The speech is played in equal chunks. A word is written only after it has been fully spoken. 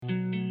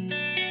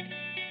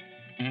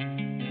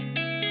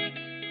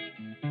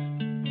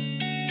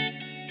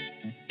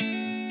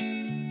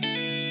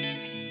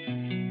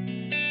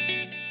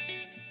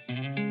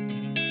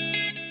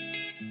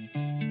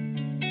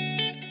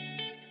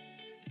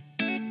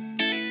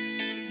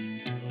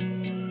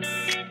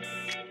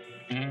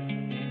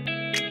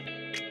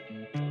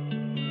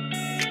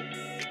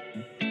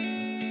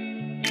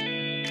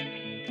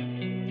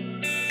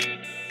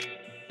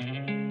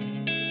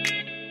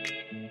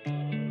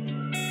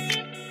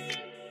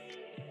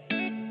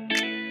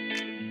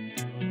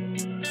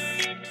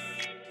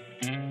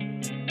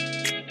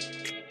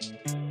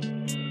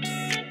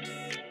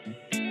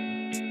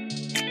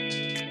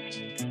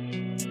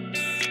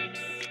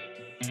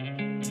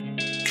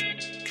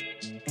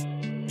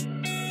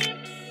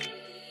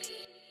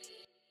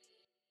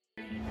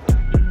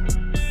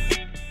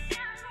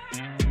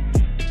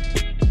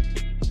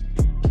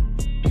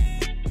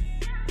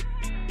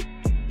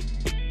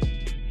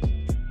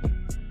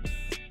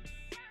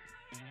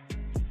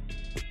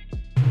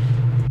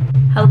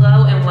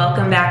Hello and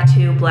welcome back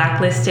to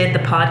Blacklisted, the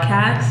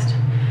podcast.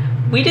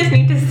 We just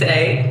need to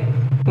say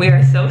we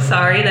are so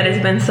sorry that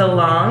it's been so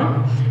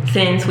long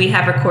since we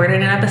have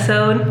recorded an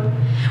episode.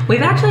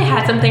 We've actually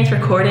had some things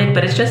recorded,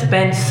 but it's just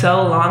been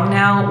so long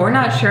now. We're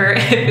not sure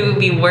if it would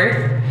be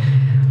worth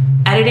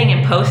editing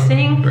and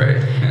posting. Right.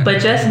 Yeah. But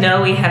just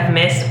know we have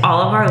missed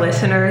all of our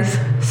listeners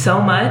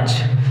so much,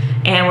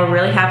 and we're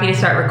really happy to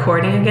start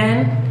recording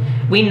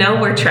again. We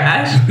know we're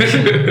trash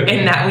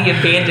and that we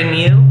abandoned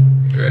you.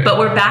 Right. But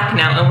we're back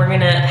now, and we're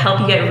going to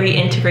help you get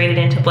reintegrated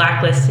into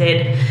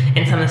Blacklisted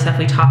and some of the stuff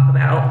we talk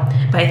about.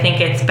 But I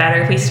think it's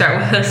better if we start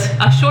with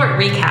a short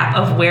recap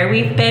of where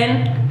we've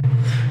been.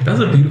 That was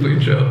a beautiful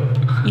intro.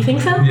 You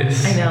think so?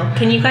 Yes. I know.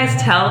 Can you guys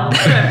tell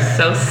that I'm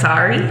so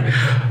sorry?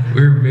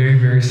 We're very,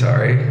 very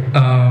sorry.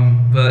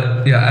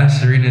 But yeah, as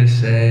Serena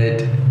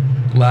said,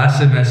 last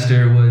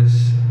semester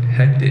was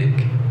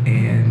hectic,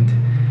 and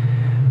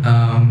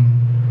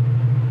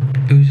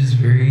it was just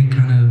very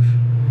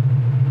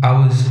I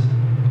was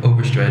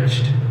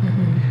overstretched.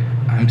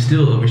 Mm-hmm. I'm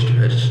still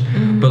overstretched.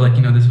 Mm-hmm. But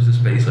this was a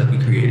space we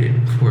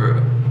created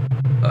for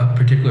a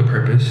particular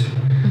purpose.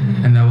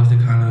 Mm-hmm. And that was to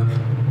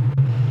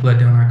let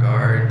down our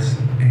guards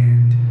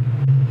and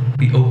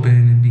be open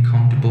and be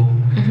comfortable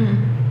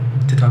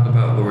to talk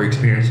about what we're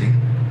experiencing.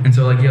 And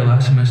so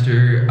last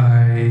semester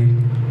I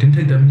didn't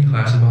take that many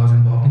classes, but I was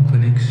involved in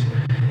clinics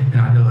and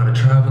I did a lot of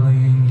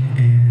traveling,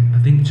 and I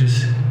think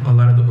just a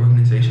lot of the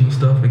organizational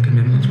stuff and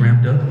commitments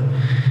ramped up,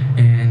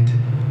 and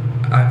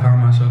I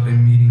found myself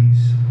in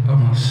meetings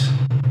almost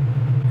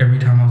every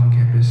time I was on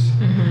campus.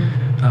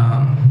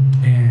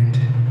 And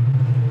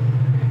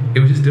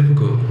it was just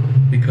difficult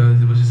because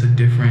it was just a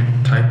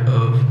different type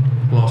of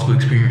law school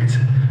experience.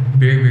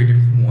 Very, very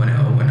different from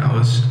 1L when I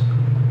was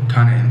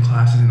in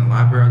classes in the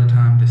library all the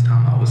time. This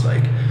time I was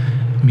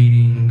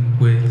meeting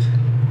with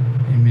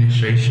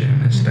administration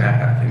and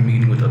staff and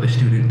meeting with other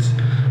students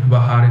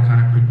about how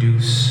to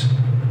produce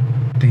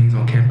things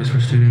on campus for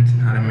students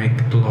and how to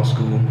make the law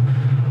school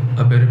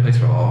a better place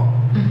for all.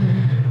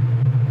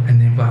 And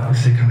then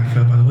Blacklisted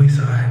fell by the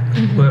wayside.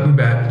 But we're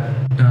back.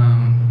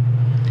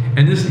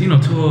 And this,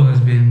 2L has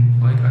been,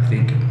 I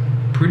think,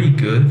 pretty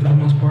good for the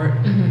most part.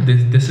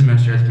 This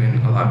semester has been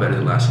a lot better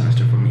than last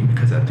semester for me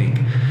because I think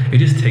it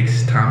just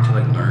takes time to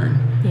learn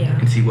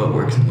and see what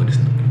works and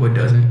what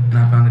doesn't. And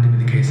I found it to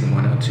be the case in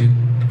 1L too.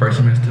 The first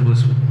semester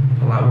was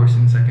a lot worse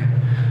than the second.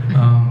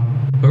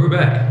 But we're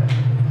back.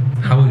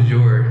 How was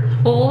your...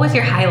 Well, what was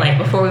your highlight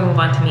before we move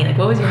on to me?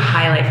 What was your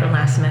highlight from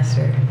last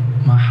semester?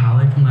 My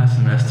highlight from last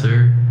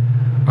semester,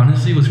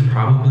 honestly, was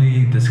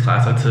probably this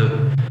class I took.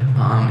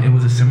 It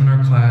was a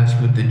seminar class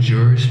with the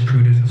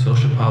Jurisprudence and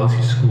Social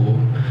Policy School,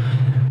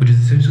 which is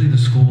essentially the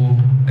school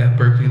at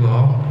Berkeley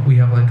Law. We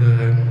have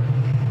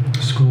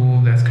a school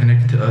that's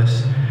connected to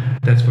us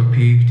that's for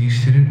PhD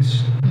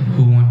students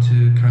who want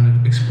to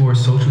explore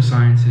social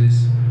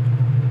sciences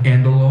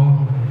and the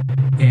law.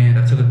 And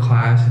I took a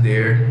class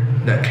there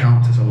that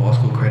counts as a law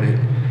school credit.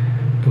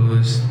 It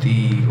was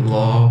the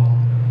Law,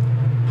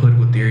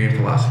 Political Theory, and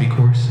Philosophy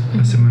course,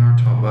 a seminar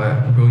taught by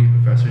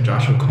brilliant Professor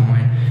Joshua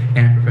Cohen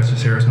and Professor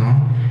Sarah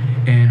Song.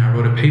 And I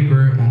wrote a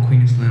paper on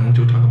Queen and Slim, which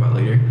we'll talk about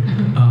later.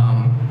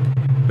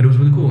 But it was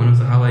really cool, and it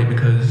was a highlight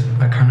because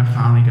I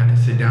finally got to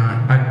sit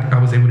down. I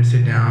was able to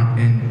sit down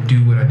and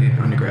do what I did in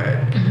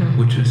undergrad,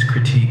 which was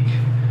critique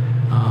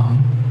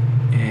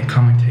and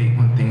commentate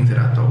on things that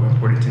I thought were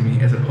important to me,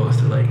 as opposed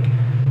to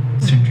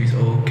centuries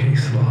old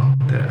case law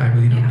that I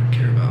really don't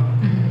care about.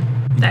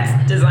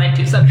 That's designed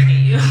to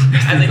subjugate you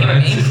as a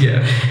human being. Yeah.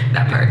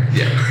 That part.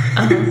 Yeah.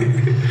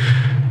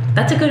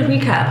 That's a good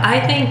recap. I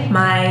think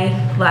my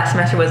last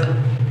semester was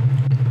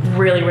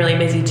really, really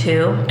busy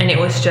too. And it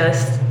was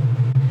just,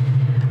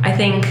 I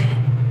think,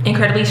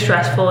 incredibly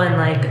stressful in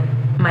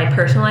my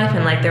personal life,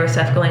 and there was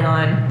stuff going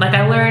on.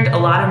 I learned a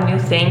lot of new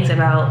things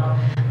about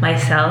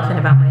myself and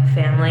about my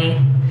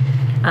family.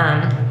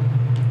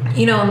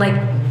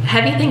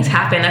 Heavy things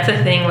happen. That's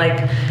a thing.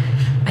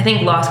 I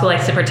think law school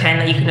likes to pretend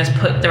that you can just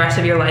put the rest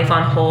of your life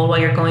on hold while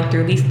you're going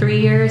through these 3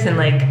 years, and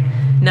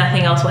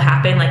nothing else will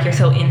happen. You're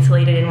so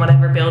insulated in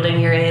whatever building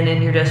you're in,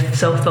 and you're just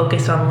so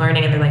focused on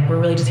learning, and they're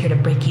we're really just here to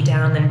break you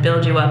down and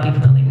build you up,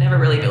 even though they never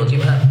really build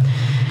you up.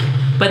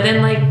 But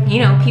then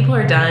people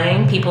are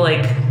dying, people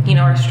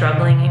are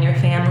struggling in your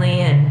family,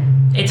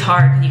 and it's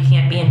hard because you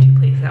can't be in two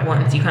places at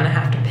once. You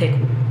have to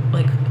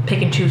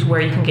pick and choose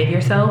where you can give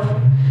yourself.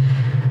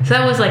 So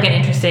that was an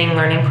interesting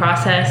learning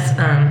process.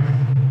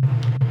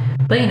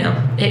 But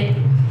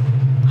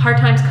hard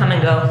times come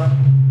and go,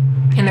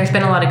 and there's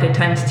been a lot of good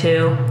times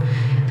too.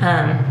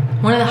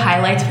 One of the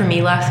highlights for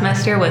me last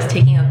semester was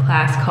taking a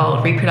class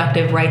called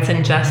Reproductive Rights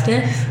and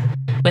Justice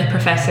with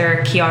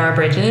Professor Kiara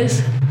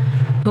Bridges,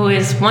 who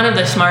is one of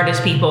the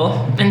smartest people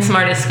and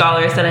smartest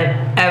scholars that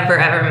I've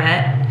ever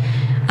met.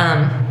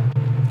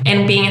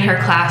 And being in her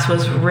class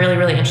was really,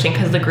 really interesting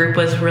because the group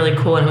was really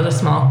cool, and it was a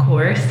small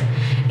course,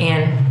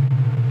 and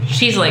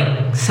she's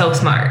so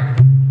smart.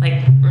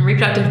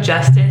 Reproductive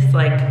justice,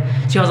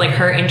 she was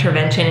her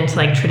intervention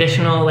into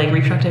traditional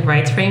reproductive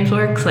rights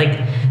frameworks,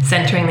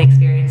 centering the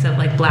experience of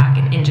Black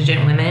and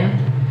indigent women.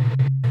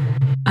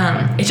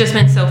 It's just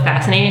been so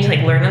fascinating to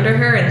like learn under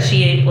her, and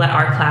she let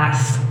our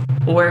class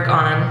work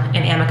on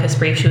an amicus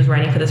brief she was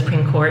writing for the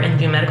Supreme Court and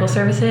do medical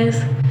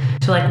services.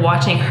 So like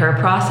watching her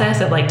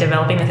process of like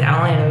developing this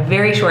outline in a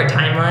very short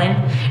timeline,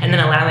 and then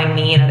allowing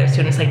me and other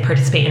students like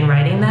participate in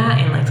writing that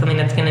and like something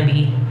that's going to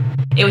be,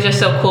 it was just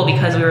so cool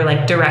because we were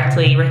like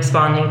directly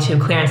responding to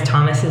Clarence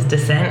Thomas's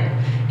dissent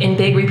in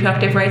big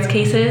reproductive rights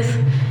cases,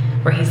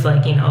 where he's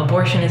like, you know,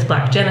 abortion is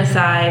Black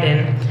genocide,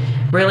 and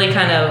really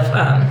kind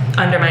of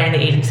undermining the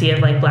agency of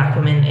like Black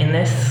women in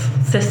this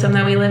system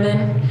that we live in.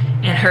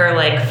 And her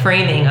like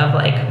framing of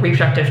like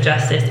reproductive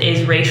justice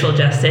is racial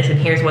justice, and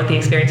here's what the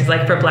experience is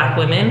like for Black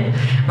women.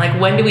 Like,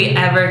 when do we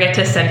ever get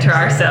to center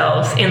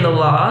ourselves in the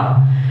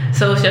law?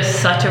 So it was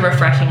just such a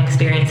refreshing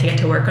experience to get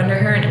to work under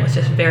her, and it was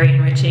just very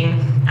enriching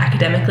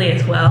academically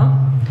as well.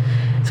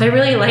 So I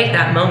really liked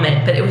that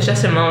moment, but it was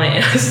just a moment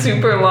in a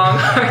super long,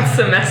 hard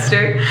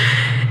semester.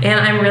 And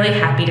I'm really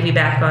happy to be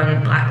back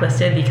on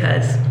Blacklisted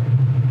because,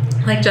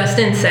 like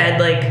Justin said,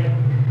 like,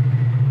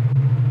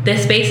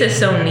 this space is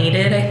so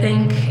needed, I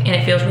think, and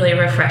it feels really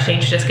refreshing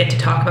to just get to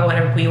talk about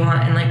whatever we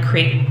want and like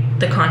create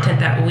the content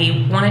that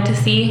we wanted to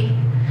see.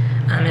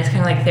 And it's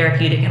kind of like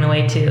therapeutic in a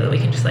way too, that we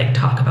can just like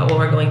talk about what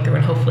we're going through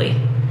and hopefully,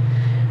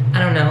 I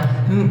don't know,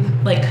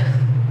 like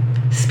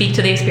speak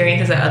to the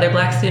experiences that other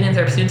Black students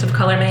or students of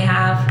color may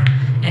have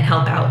and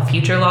help out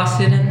future law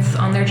students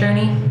on their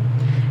journey.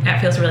 And it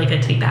feels really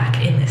good to be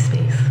back in this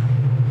space.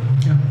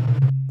 Yeah.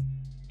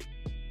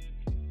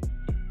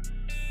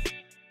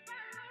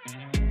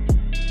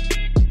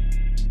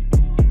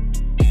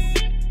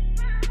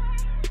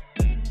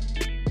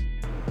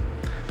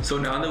 So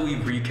now that we've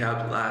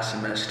recapped last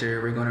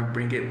semester, we're going to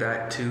bring it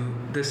back to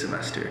this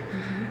semester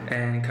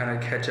and kind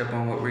of catch up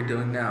on what we're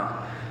doing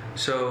now.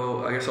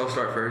 So I guess I'll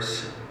start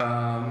first.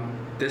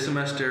 This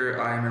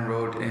semester I am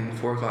enrolled in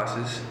 4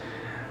 classes.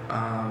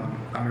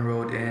 I'm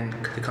enrolled in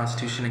the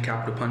Constitution and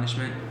Capital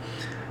Punishment,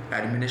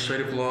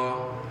 Administrative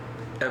Law,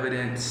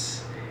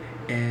 Evidence,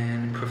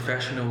 and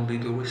Professional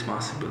Legal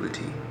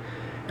Responsibility.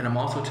 And I'm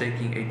also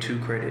taking a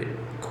 2-credit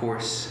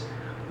course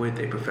with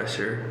a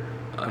professor,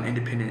 an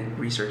independent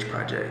research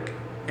project,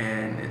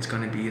 and it's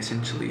going to be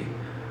essentially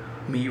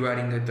me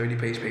writing a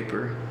 30-page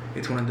paper.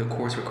 It's one of the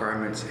course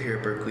requirements here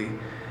at Berkeley,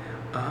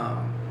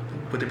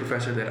 with a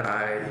professor that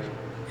I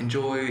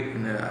enjoyed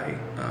and that I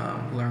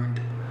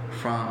learned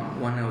from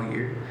 1L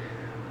year.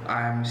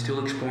 I'm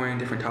still exploring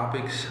different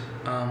topics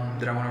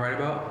that I want to write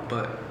about,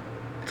 but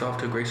it's off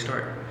to a great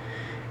start.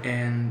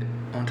 And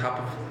on top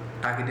of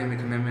academic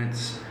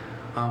commitments,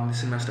 this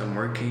semester I'm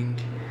working,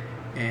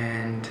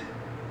 and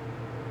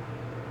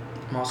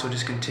I'm also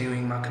just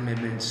continuing my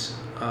commitments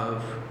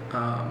of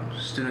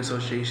Student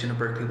Association of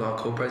Berkeley Law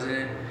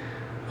co-president,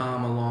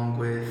 along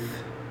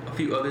with a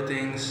few other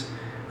things,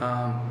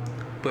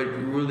 but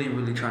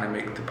really trying to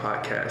make the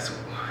podcast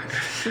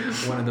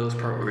one of those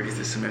priorities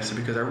this semester,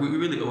 because we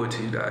really owe it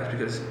to you guys,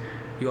 because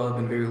you all have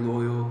been very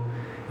loyal,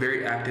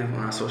 very active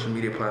on our social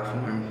media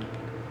platform.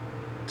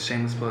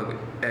 Shameless plug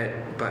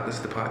at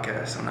Blacklisted the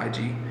Podcast on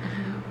IG.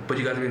 But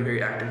you guys have been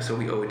very active, so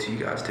we owe it to you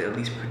guys to at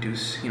least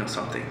produce,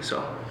 something.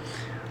 So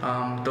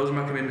those are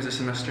my commitments this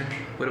semester.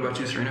 What about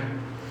you, Serena?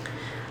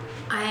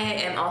 I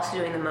am also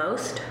doing the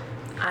most.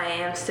 I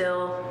am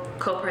still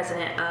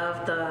co-president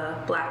of the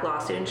Black Law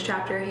Students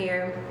chapter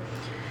here,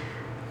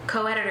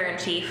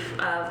 co-editor-in-chief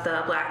of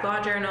the Black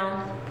Law Journal,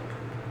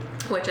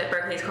 which at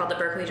Berkeley is called the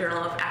Berkeley Journal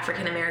of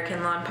African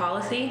American Law and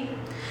Policy.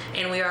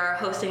 And we are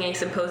hosting a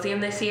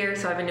symposium this year,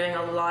 so I've been doing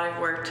a lot of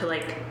work to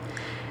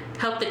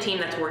help the team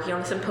that's working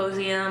on the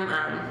symposium,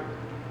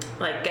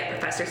 get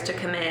professors to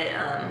commit.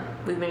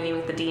 We've been meeting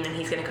with the dean, and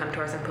he's going to come to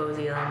our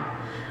symposium.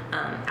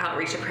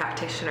 Outreach to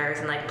practitioners,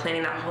 and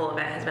planning that whole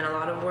event has been a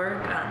lot of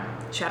work.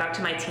 Shout out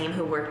to my team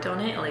who worked on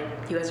it.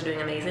 You guys are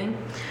doing amazing.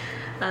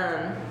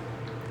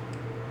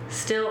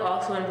 Still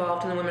also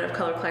involved in the Women of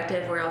Color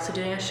Collective. We're also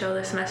doing a show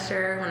this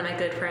semester. One of my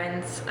good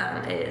friends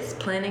is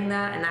planning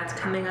that, and that's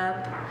coming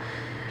up.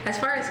 As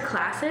far as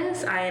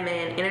classes, I am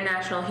in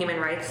International Human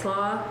Rights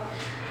Law.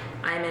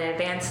 I'm in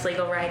Advanced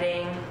Legal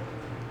Writing.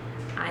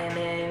 I am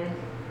in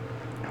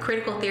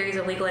Critical Theories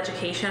of Legal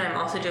Education. I'm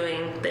also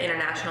doing the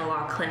International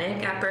Law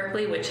Clinic at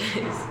Berkeley, which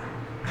is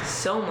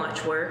so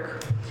much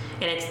work,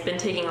 and it's been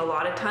taking a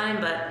lot of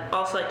time, but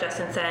also, like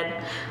Justin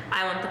said,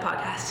 I want the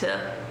podcast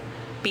to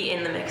be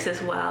in the mix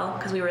as well,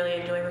 because we really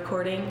enjoy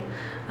recording.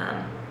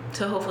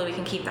 So hopefully we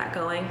can keep that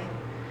going.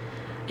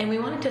 And we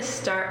wanted to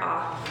start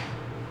off,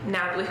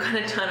 now that we've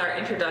kind of done our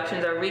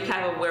introductions, our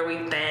recap of where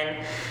we've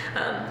been,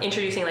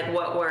 introducing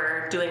what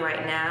we're doing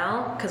right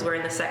now, because we're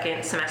in the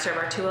second semester of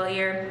our 2L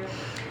year.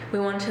 We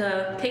want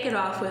to kick it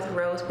off with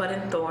Rosebud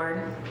and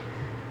Thorn,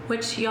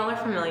 which y'all are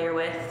familiar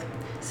with.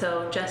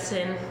 So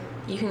Justin,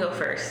 you can go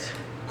first.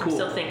 Cool. I'm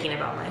still thinking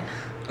about mine.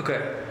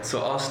 Okay,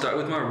 so I'll start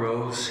with my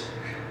rose.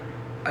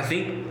 I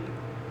think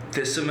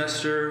this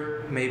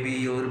semester,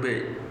 maybe a little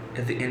bit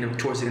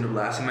towards the end of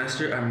last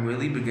semester, I'm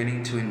really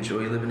beginning to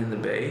enjoy living in the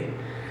Bay.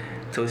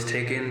 So it's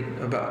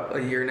taken about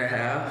a year and a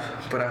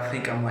half, but I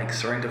think I'm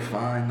starting to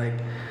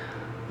find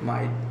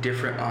my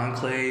different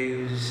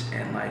enclaves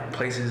and like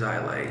places I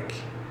like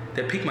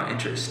that pique my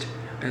interest.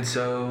 And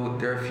so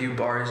there are a few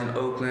bars in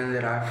Oakland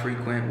that I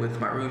frequent with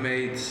my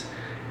roommates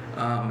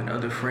and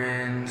other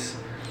friends.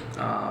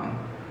 Shout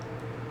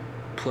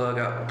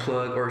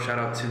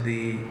out to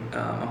the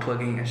I'm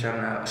plugging and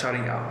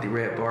shouting out the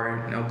Red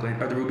Bar in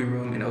Oakland, or the Ruby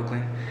Room in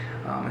Oakland.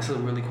 It's a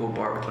really cool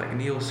bar with like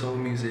neo soul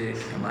music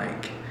and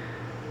like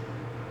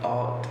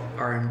alt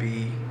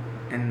R&B,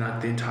 and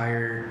like the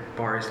entire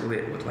bar is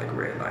lit with like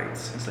red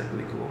lights. It's like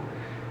really cool.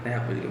 They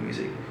have really good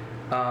music.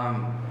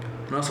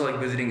 And also like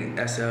visiting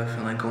SF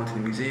and like going to the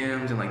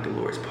museums and like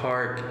Dolores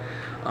Park.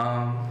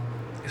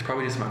 It's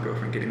probably just my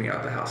girlfriend getting me out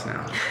of the house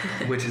now,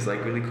 which is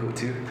like really cool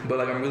too. But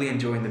like I'm really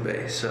enjoying the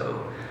Bay,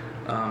 so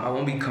I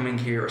won't be coming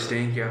here or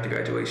staying here after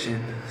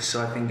graduation.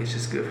 So I think it's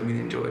just good for me to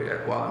enjoy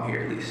it while I'm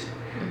here at least.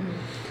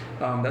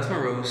 Mm-hmm. That's my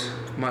rose.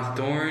 My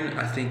thorn,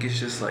 I think, is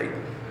just like,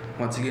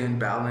 once again,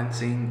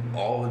 balancing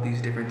all of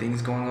these different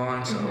things going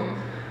on. So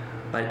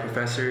like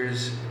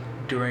professors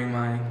during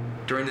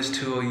this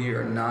 2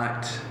 year are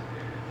not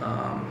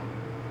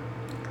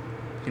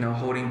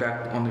holding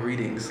back on the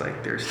readings.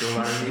 Like there's still a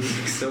lot of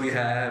readings. So we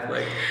have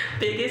like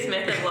biggest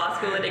myth of law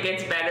school that it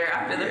gets better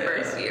after the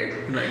first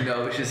year. Like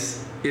no, it's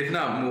just, if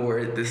not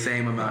more, the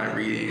same amount of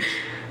readings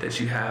that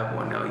you have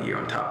 1 year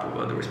on top of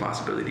other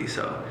responsibilities.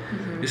 So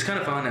just kind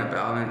of finding that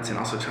balance and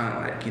also trying to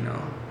like,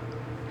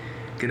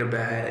 get a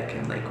bag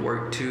and like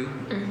work too.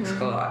 It's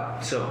a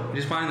lot. So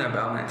just finding that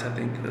balance, I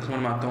think that's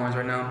one of my thorns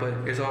right now,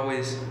 but there's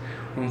always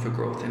room for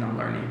growth and I'm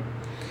learning.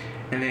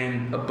 And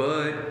then a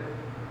bud,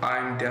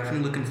 I'm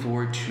definitely looking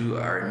forward to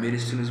our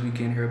admitted students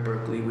weekend here at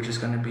Berkeley, which is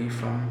going to be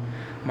from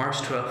March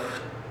 12th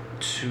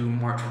to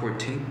March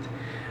 14th.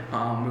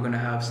 We're going to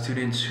have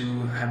students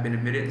who have been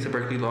admitted to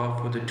Berkeley Law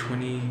for the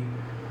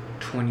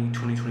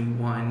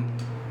 2020-2021.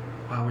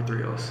 Wow, we're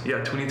 3Ls.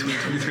 Yeah,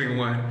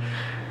 2020-2021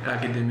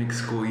 academic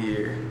school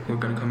year. We're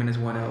going to come in as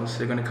 1Ls.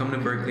 They're going to come to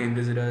Berkeley and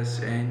visit us,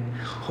 and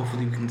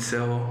hopefully we can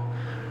sell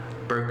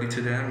Berkeley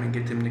to them and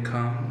get them to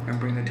come and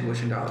bring their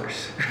tuition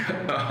dollars.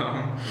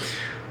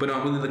 But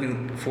I'm really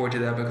looking forward to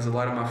that because a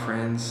lot of my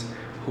friends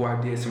who I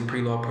did some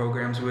pre-law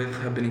programs with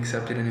have been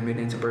accepted and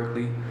admitted into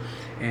Berkeley,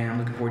 and I'm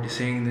looking forward to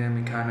seeing them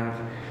and kind of,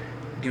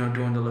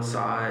 doing the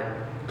LaSade,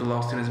 the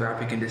Law Students of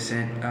African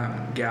Descent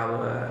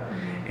gala,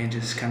 and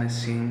just kind of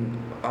seeing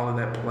all of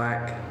that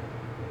Black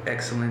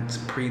excellence,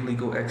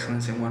 pre-legal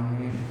excellence in one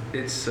room.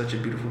 It's such a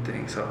beautiful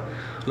thing. So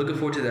looking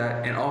forward to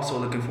that, and also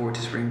looking forward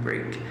to spring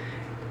break.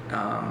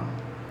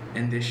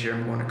 And this year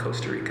I'm going to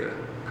Costa Rica.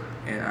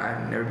 And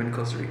I've never been to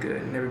Costa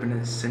Rica, never been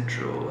to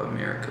Central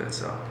America,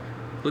 so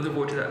looking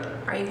forward to that.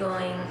 Are you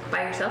going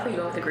by yourself or are you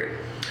going with a group?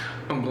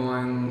 I'm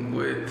going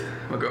with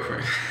my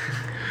girlfriend.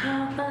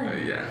 Oh,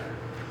 fun. Yeah.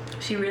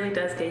 She really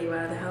does get you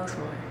out of the house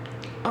more.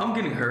 I'm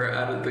getting her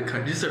out of the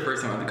country. This is her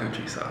first time out of the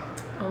country, so.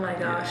 Oh my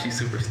gosh. Yeah, she's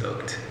super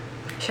stoked.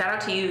 Shout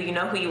out to you. You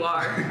know who you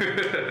are.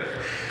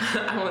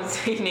 I won't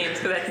say names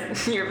because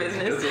that's your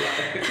business.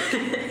 That's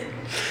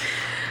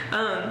a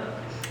lie.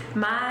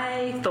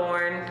 My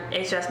thorn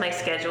is just my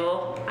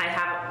schedule. I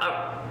have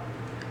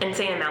an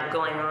insane amount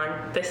going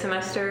on this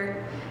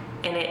semester,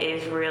 and it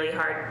is really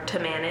hard to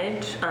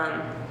manage.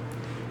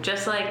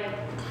 Just like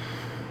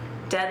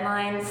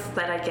deadlines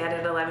that I get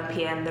at 11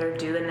 p.m. that are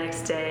due the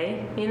next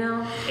day,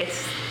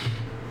 it's...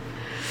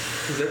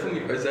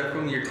 Is that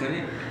from your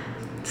clinic?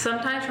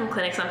 Sometimes from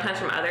clinic, sometimes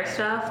from other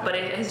stuff, but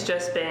it has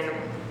just been...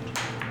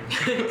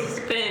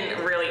 it's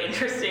been really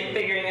interesting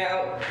figuring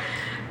out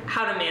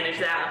how to manage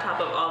that on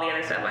top of all the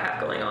other stuff I have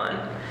going on.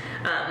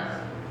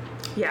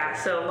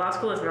 So law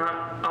school is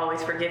not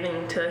always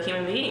forgiving to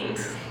human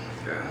beings.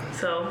 Yeah.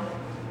 So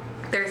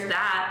there's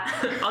that.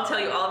 I'll tell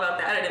you all about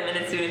that at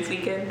Admitted Students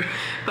Weekend,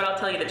 but I'll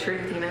tell you the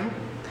truth,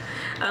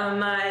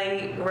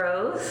 My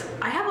rose,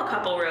 I have a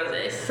couple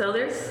roses. So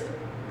there's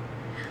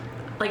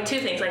like two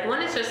things. Like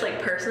one is just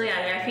like personally,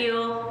 I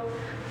feel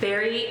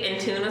very in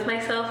tune with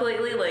myself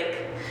lately.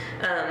 Like,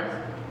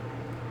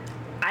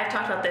 I've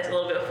talked about this a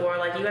little bit before,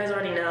 like you guys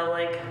already know,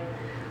 like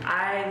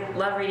I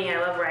love reading, I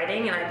love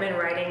writing, and I've been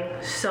writing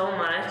so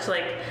much.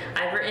 Like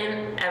I've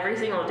written every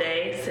single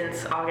day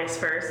since August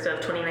 1st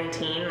of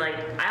 2019. Like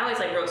I always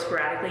like wrote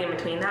sporadically in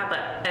between that,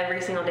 but every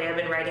single day I've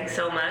been writing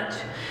so much,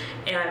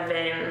 and I've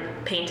been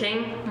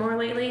painting more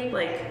lately.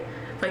 Like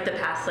the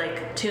past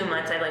 2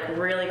 months I've like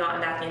really gotten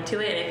back into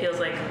it, and it feels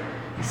like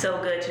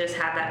so good to just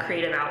have that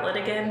creative outlet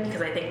again,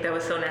 because I think that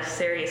was so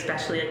necessary,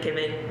 especially like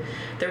given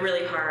the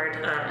really hard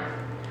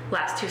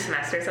last 2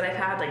 semesters that I've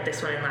had, like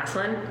this one and last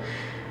one.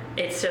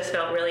 It's just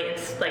felt really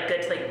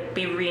good to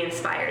be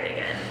re-inspired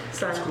again.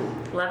 So I'm cool.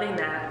 Loving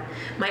that.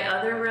 My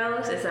other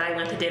rose is that I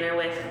went to dinner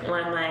with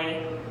one of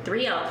my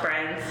 3L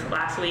friends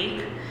last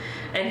week,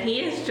 and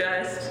he is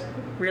just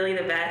really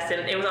the best.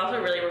 And it was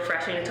also really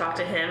refreshing to talk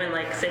to him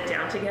and sit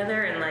down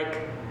together, and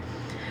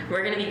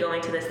we're gonna be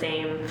going to the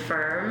same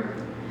firm,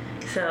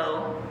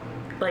 so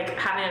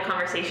having a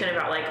conversation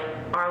about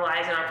our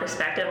lives and our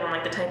perspective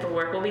on the type of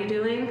work we'll be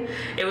doing.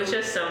 It was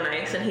just so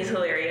nice, and he's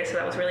hilarious, so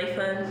that was really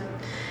fun.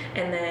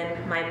 And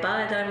then my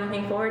bud that I'm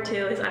looking forward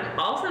to is I'm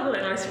also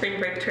going on a spring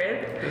break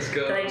trip. Let's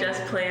go. That I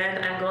just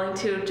planned. I'm going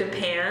to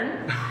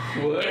Japan.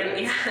 What? And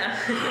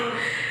yeah.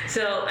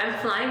 So I'm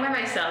flying by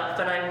myself,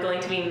 but I'm going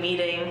to be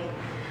meeting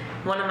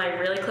one of my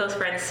really close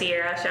friends,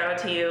 Sierra, shout out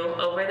to you,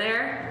 over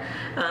there.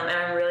 And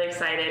I'm really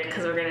excited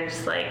because we're going to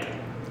just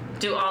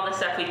do all the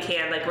stuff we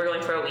can. We're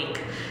going for a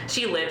week.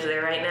 She lives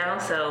there right now,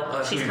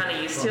 so she's kind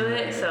of used to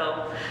it.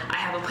 So I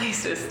have a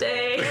place to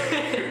stay.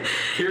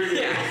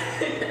 Yeah.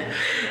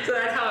 So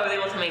that's how I was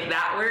able to make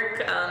that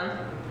work.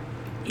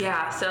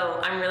 Yeah,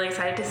 so I'm really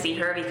excited to see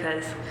her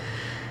because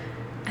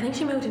I think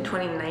she moved in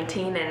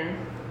 2019,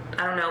 and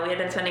I don't know, we had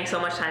been spending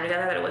so much time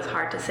together that it was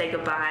hard to say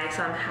goodbye.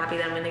 So I'm happy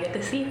that I'm going to get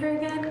to see her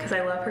again because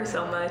I love her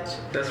so much.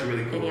 That's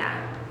really cool. And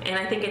yeah, and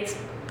I think it's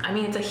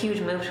a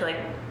huge move to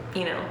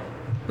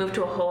move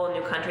to a whole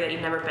new country that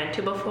you've never been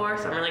to before.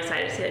 So I'm really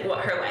excited to see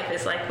what her life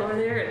is like over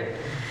there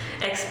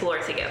and explore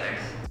together.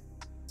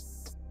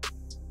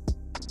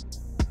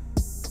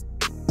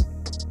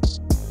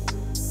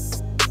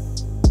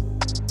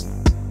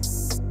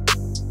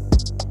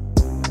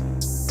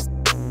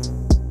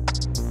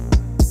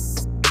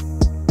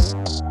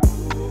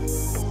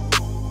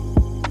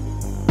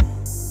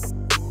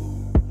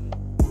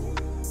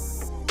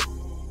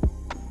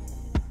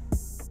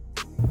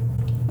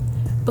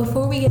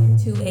 Before we get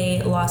into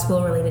a law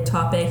school related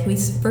topic, we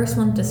first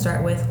wanted to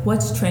start with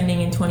what's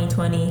trending in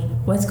 2020,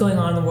 what's going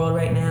on in the world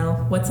right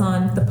now, what's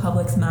on the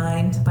public's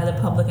mind. By the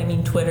public, I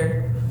mean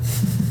Twitter.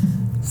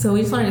 So we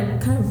just wanted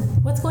to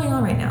what's going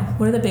on right now?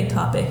 What are the big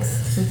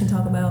topics we can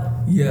talk about?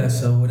 Yeah,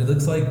 so what it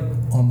looks like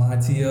on my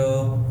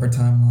TO or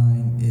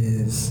timeline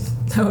is...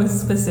 That was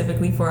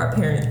specifically for our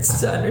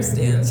parents to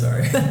understand. Yeah,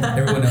 sorry.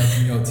 Everyone else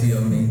what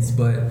TO means,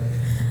 but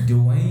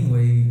Dwayne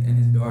Wade and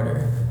his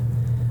daughter.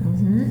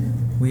 Mm-hmm.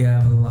 We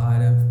have a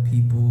lot of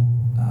people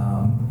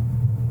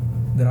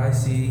that I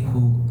see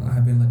who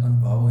have been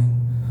unfollowing,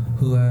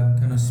 who have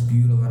kind of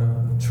spewed a lot of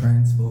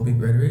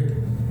transphobic rhetoric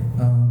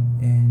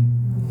and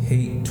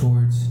hate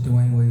towards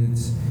Dwayne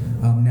Wade's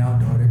now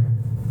daughter,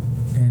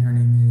 and her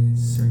name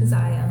is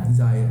Zaya.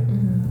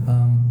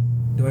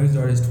 Mm-hmm. Dwayne's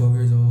daughter is 12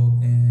 years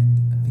old,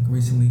 and I think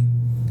recently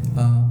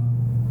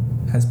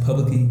has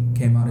publicly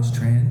came out as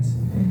trans,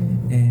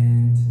 mm-hmm.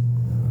 and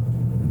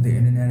the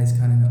internet is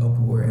kind of in an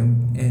uproar,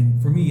 and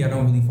for me, I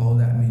don't really follow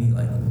that many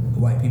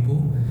white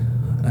people,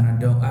 and I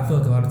feel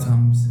like a lot of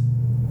times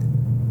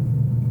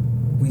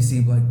we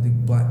see the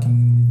black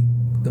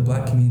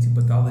community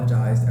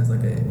pathologized as a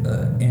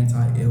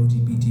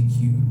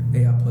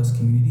anti-LGBTQAI plus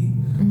community,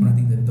 mm-hmm. when I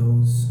think that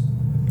those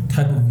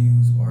type of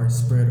views are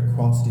spread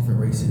across different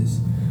races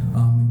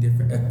and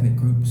different ethnic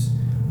groups.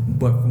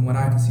 But from what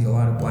I can see, a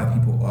lot of black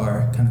people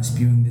are kind of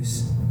spewing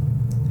this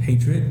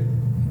hatred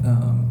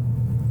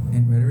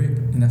and rhetoric,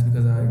 and that's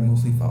because I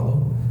mostly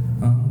follow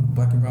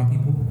black and brown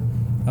people.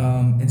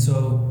 And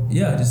so,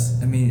 yeah, it's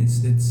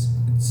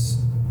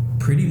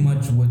pretty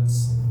much what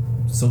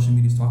social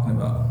media is talking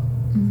about.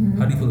 Mm-hmm.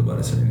 How do you feel about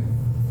it, Serena?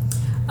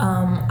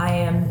 I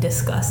am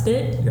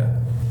disgusted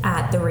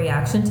at the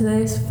reaction to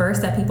this.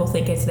 First, that people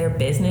think it's their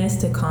business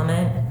to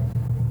comment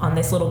on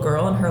this little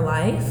girl and her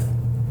life.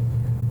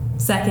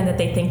 Second, that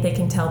they think they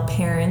can tell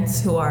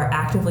parents who are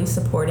actively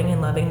supporting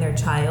and loving their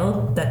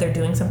child that they're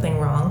doing something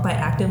wrong by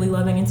actively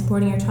loving and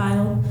supporting your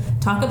child.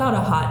 Talk about a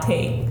hot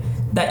take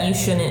that you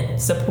shouldn't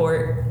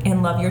support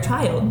and love your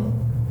child.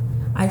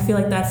 I feel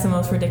like that's the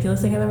most ridiculous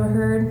thing I've ever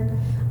heard.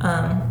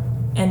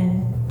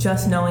 And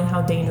just knowing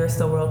how dangerous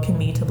the world can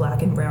be to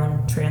black and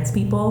brown trans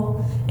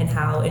people and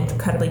how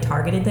incredibly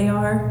targeted they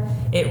are,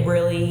 it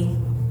really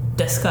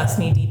disgusts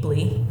me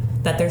deeply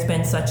that there's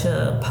been such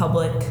a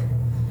public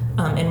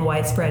and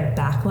widespread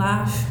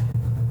backlash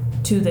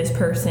to this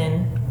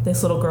person,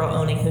 this little girl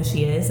owning who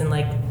she is and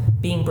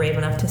being brave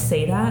enough to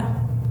say that.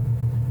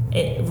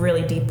 It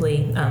really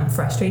deeply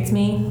frustrates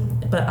me,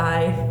 but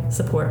I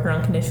support her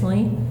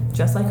unconditionally,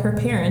 just like her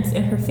parents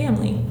and her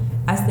family,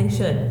 as they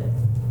should.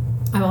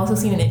 I've also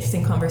seen an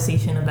interesting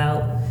conversation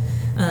about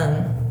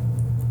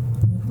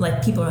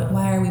people are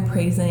why are we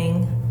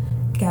praising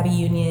Gabby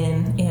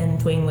Union and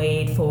Dwayne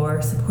Wade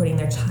for supporting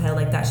their child?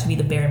 That should be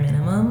the bare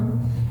minimum.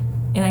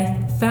 And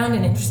I found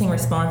an interesting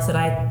response that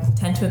I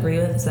tend to agree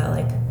with is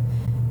that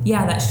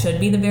yeah, that should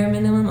be the bare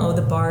minimum. Oh,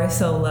 the bar is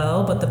so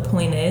low. But the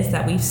point is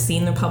that we've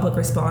seen the public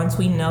response.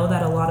 We know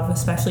that a lot of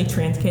especially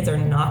trans kids are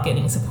not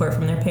getting support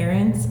from their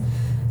parents.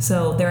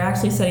 So they're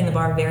actually setting the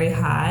bar very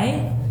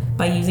high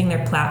by using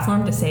their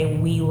platform to say,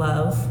 we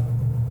love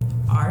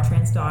our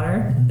trans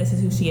daughter. This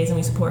is who she is and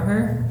we support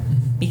her.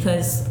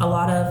 Because a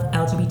lot of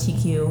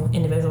LGBTQ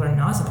individuals are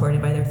not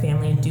supported by their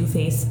family and do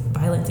face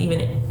violence even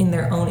in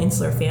their own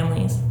insular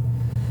families.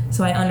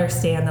 So I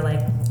understand that,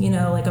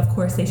 of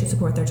course they should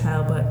support their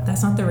child, but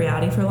that's not the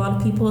reality for a lot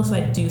of people. So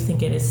I do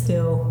think it is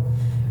still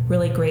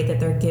really great that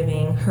they're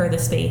giving her the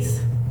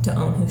space to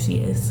own who she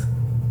is.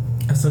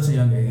 At such a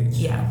young age.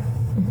 Yeah.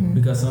 Mm-hmm.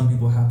 Because some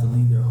people have to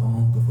leave their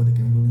home before they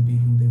can really be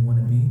who they want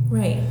to be.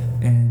 Right.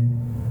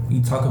 And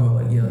you talk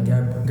about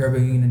Gabby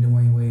Union and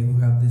Dwayne Wade, who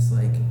have this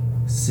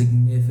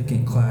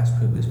significant class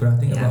privilege. But I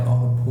think about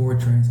all the poor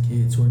trans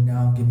kids who are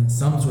now given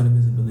some sort of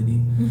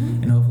visibility,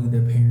 and hopefully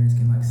their parents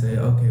can like say,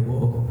 okay,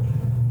 well,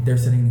 they're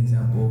setting an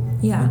example.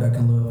 Yeah. Maybe I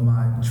can love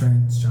my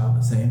trans child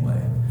the same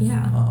way.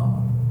 Yeah.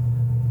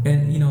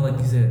 And you know, like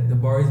you said, the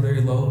bar is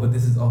very low, but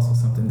this is also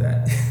something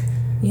that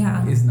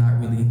is not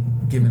really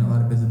given a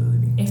lot of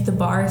visibility. If the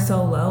bar is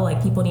so low,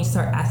 like people need to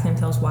start asking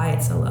themselves why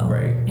it's so low.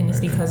 Right. And it's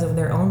because of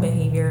their own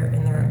behavior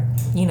and their,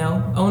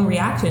 own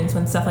reactions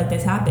when stuff like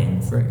this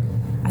happens. Right.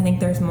 I think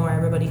there's more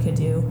everybody could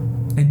do.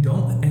 And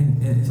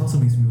it also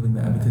makes me really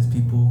mad because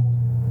people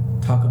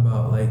talk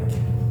about like,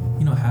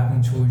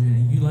 having children,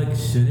 and you like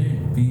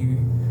shouldn't be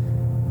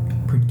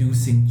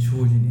producing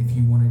children if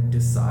you want to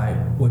decide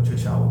what your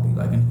child will be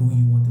like and who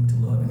you want them to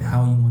love and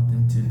how you want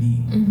them to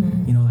be.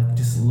 Like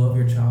just love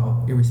your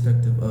child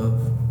irrespective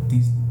of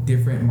these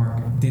different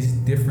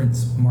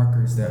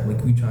markers that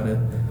like we try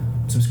to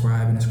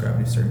subscribe and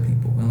ascribe to certain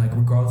people, and like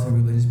regardless of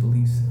religious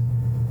beliefs,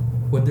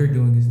 what they're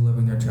doing is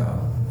loving their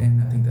child,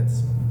 and I think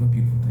that's a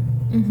beautiful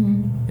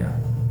thing.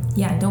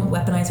 Yeah, don't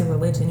weaponize your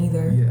religion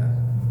either. Yeah.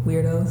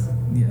 Weirdos.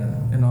 Yeah,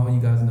 and all you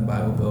guys in the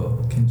Bible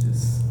Belt can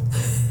just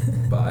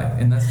buy,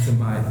 and that's to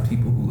my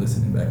people who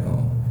listening back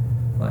home.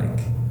 Like,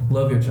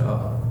 love your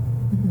child,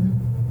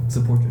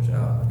 support your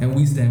child, and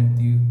we stand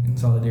with you in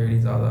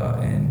solidarity, Zala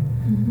and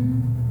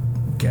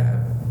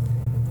Gab,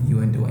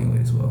 you and Dwayne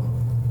Wade as well.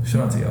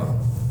 Shout out to y'all.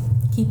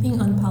 Keeping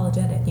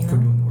unapologetic, For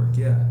doing the work,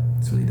 yeah,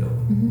 it's really dope.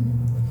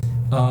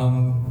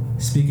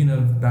 Speaking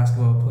of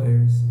basketball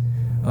players,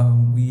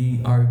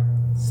 we are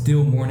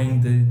still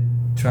mourning the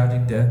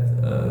tragic death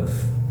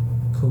of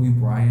Kobe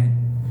Bryant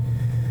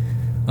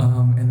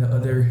and the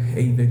other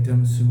 8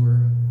 victims who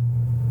were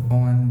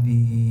on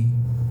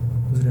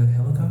was it a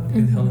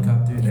helicopter? The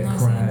helicopter that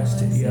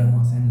crashed. In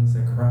Los Angeles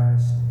that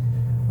crashed.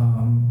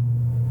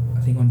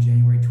 I think on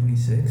January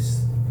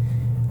 26th,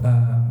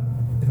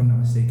 if I'm not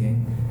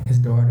mistaken. His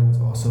daughter was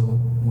also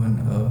one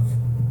of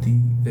the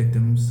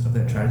victims of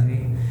that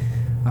tragedy.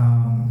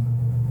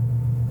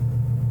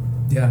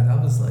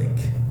 That was like,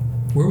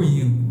 where were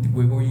you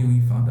when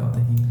you found out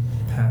that he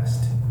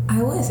passed?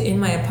 I was in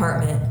my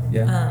apartment.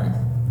 Yeah.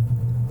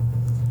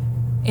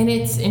 And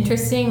it's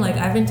interesting, like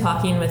I've been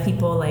talking with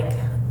people like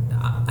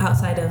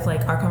outside of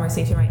like our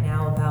conversation right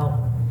now about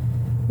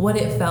what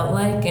it felt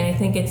like, and I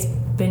think it's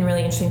been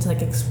really interesting to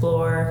like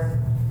explore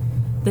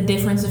the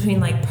difference between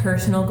like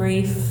personal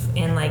grief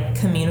and like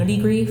community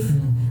grief.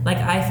 Like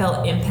I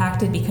felt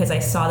impacted because I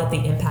saw that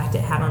the impact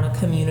it had on a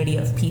community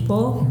of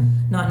people,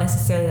 not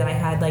necessarily that I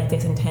had like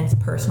this intense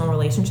personal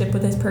relationship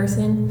with this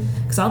person.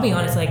 Because I'll be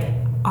honest, like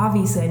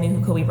obviously I knew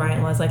who Kobe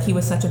Bryant was. Like he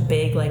was such a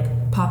big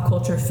like pop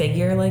culture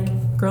figure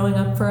like growing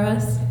up for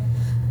us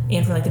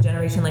and for like the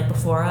generation like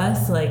before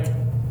us. Like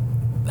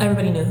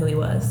everybody knew who he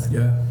was.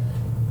 Yeah.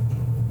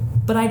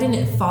 But I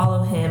didn't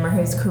follow him or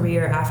his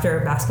career after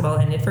basketball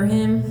ended for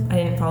him. I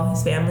didn't follow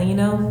his family,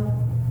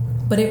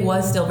 But it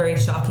was still very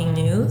shocking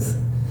news.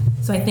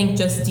 So I think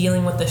just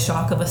dealing with the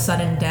shock of a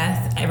sudden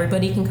death,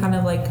 everybody can kind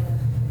of like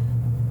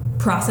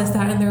process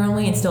that in their own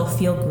way and still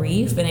feel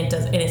grief, and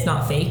it's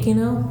not fake,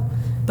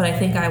 But I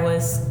think I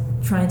was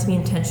trying to be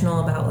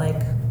intentional about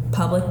like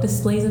public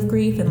displays of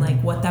grief and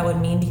like what that would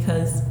mean,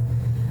 because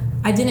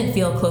I didn't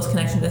feel a close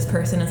connection to this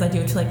person as I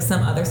do to like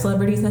some other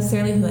celebrities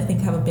necessarily who I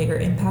think have a bigger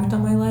impact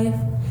on my life.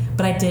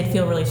 But I did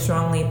feel really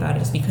strongly about it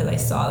just because I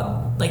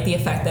saw like the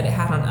effect that it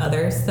had on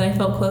others that I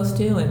felt close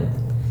to and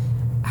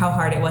how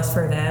hard it was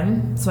for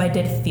them. So I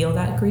did feel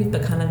that grief,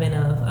 but kind of in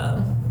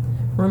a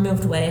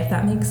removed way, if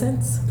that makes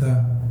sense.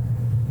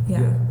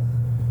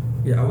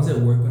 Yeah, I was at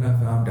work when I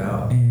found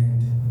out,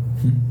 and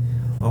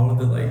all of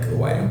the like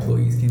white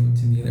employees came up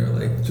to me and they were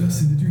like,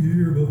 "Justin, did you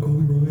hear about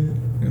Kobe Bryant?"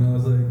 And I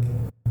was like,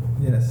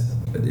 "Yes,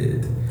 I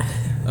did."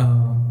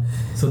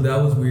 So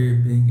that was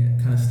weird, being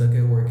kind of stuck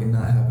at work and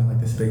not having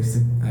like the space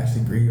to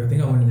actually grieve. I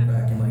think I went in the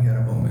back and like had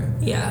a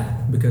moment. Yeah.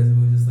 Because it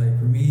was just like,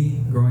 for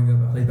me, growing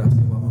up, I played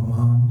basketball with my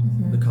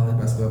mom, the college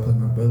basketball player,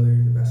 my brother,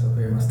 the basketball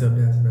player, my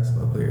stepdad's a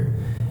basketball player.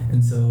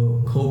 And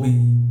so Kobe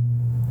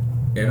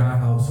in our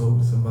household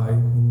was somebody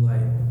who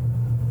like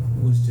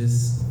was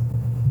just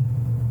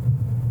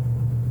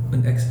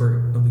an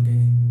expert of the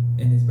game,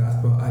 and his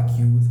basketball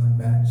IQ was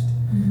unmatched.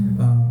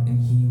 And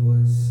he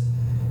was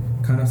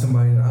kind of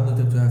somebody that I looked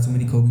up to. I had so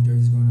many Kobe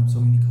jerseys growing up, so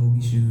many Kobe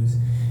shoes,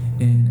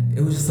 and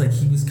it was just like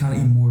he was kind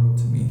of immortal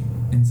to me.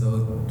 And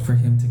so for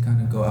him to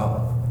kind of go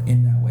out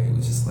in that way, it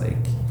was just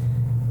like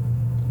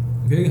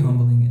very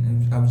humbling,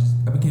 and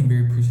I became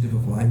very appreciative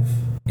of life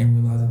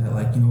and realizing that,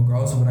 like,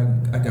 regardless of what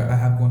I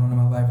have going on in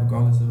my life,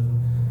 regardless of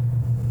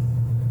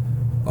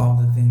all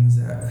the things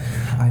that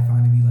I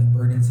find to be like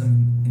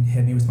burdensome and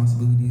heavy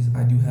responsibilities,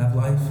 I do have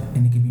life,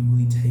 and it can be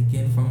really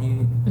taken from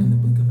you in the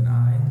blink of an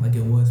eye, like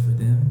it was for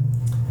them.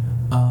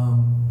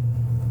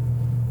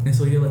 And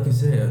so, yeah, like you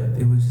said,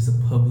 it was just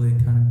a public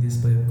kind of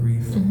display of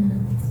grief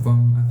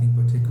from, I think,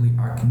 particularly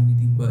our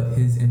community, but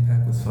his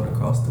impact was felt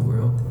across the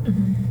world.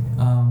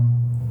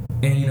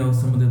 And,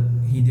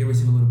 he did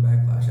receive a little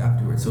backlash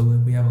afterwards. So,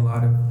 like, we have a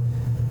lot of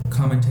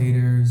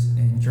commentators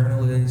and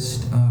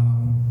journalists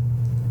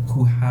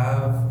who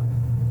have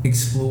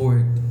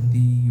explored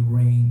the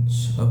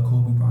range of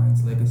Kobe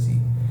Bryant's legacy,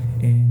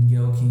 and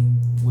Gayle King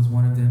was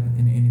one of them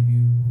in an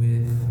interview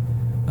with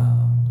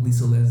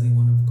Lisa Leslie,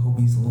 one of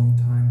Kobe's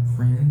longtime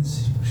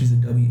friends. She's a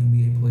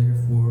WNBA player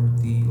for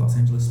the Los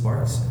Angeles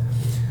Sparks.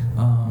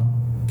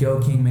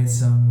 Gayle King made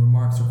some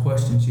remarks or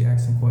questions. She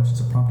asked some questions,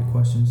 some prompted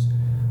questions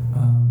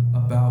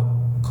about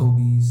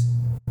Kobe's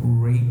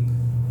rape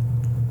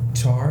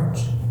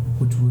charge,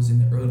 which was in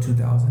the early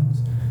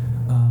 2000s,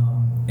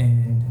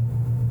 and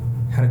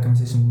had a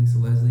conversation with Lisa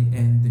Leslie,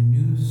 and the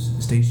news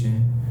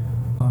station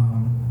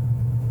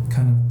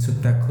kind of took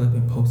that clip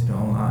and posted it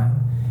online,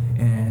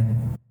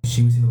 and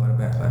she received a lot of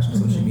backlash on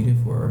social media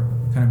for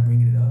kind of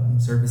bringing it up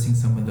and surfacing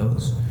some of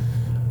those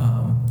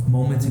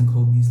moments in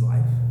Kobe's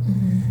life.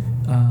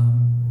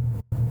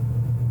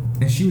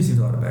 And she received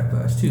a lot of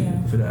backlash too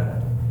for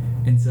that.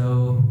 And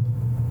so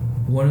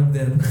one of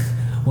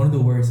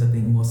the worst, I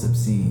think, most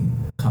obscene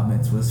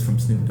comments was from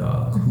Snoop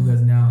Dogg, who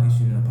has now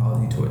issued an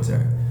apology towards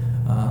her.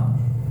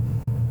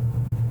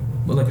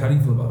 But like, how do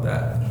you feel about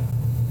that?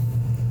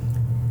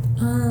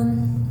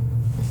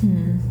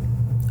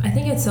 I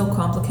think it's so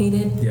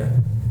complicated. Yeah.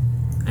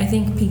 I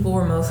think people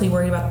were mostly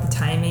worried about the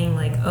timing,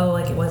 like, oh,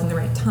 like it wasn't the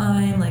right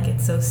time, like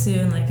it's so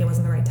soon, like it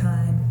wasn't the right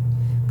time.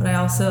 But I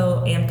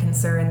also am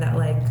concerned that,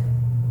 like,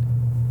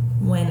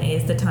 when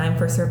is the time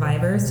for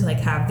survivors to like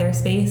have their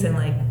space and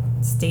like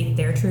state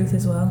their truth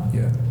as well?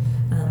 Yeah.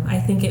 I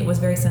think it was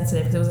very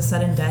sensitive because it was a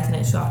sudden death and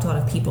it shocked a lot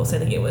of people, so I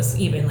think it was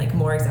even like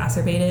more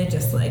exacerbated,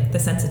 just like the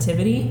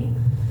sensitivity.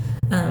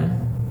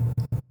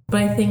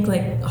 But I think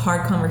like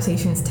hard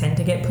conversations tend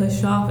to get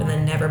pushed off and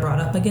then never brought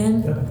up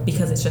again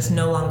because it's just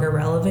no longer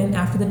relevant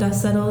after the dust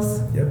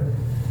settles. Yep.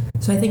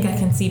 So I think I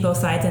can see both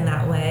sides in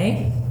that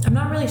way. I'm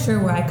not really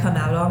sure where I come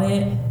out on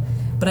it,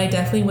 but I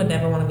definitely would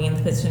never want to be in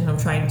the position of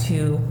trying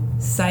to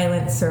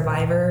silence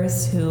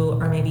survivors who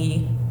are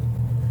maybe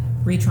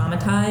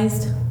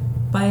re-traumatized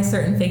by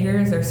certain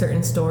figures or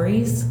certain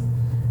stories.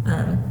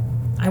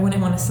 I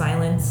wouldn't want to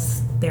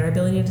silence their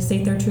ability to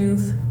state their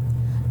truth,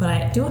 but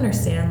I do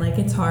understand, like,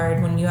 it's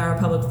hard when you are a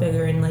public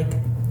figure and like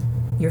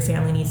your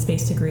family needs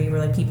space to grieve, or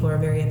like people are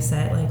very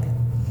upset. Like,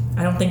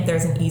 I don't think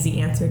there's an easy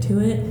answer to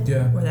it,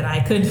 or that I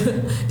could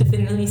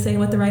definitively say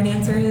what the right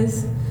answer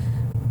is.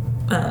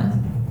 I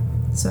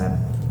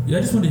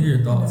just want to hear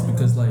your thoughts,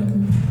 because like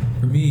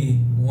for me,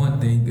 one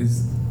thing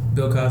is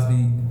Bill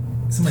Cosby.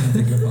 Somebody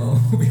take your phone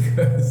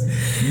because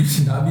you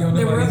should not be on the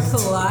There were list.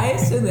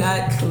 replies to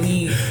that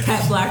tweet.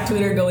 Kept Black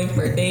Twitter going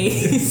for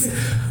days.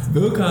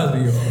 Bill Cosby,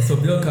 y'all. So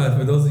Bill Cosby,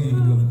 for those of you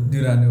who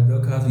do not know,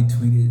 Bill Cosby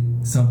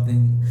tweeted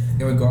something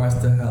in regards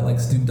to how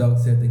like Snoop Dogg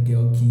said that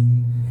Gayle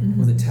King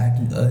was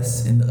attacking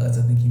us, and the us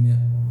I think he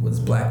meant was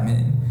black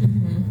men.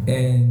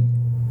 And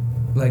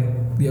like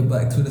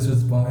Black Twitter's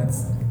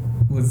response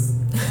was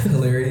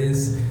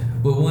hilarious.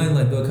 But one,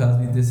 like, Bill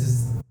Cosby, this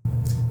is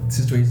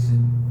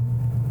situation.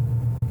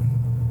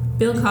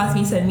 Bill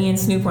Cosby said me and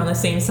Snoop were on the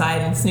same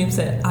side, and Snoop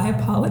said, I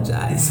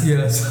apologize.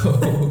 Yeah, so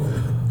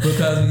Bill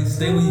Cosby,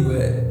 stay where you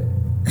at.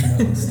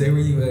 You know, stay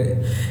where you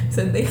at.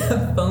 Said they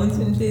have phones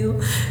in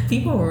jail.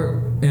 People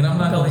were And I'm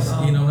not gonna,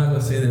 I'm not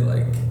gonna say that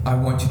like I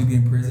want you to be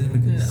in prison,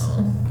 because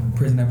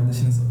prison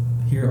abolition is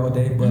here all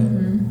day, but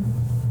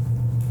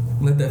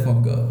let that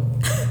phone go.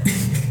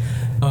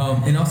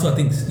 And also I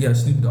think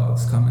Snoop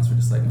Dogg's comments were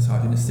just like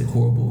misogynistic,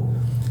 horrible.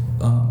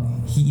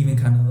 He even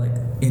kind of like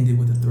ended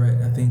with a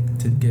threat, I think,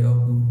 to Gayle,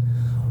 who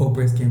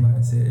Oprah came out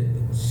and said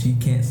she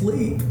can't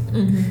sleep.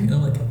 And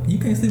I'm like, you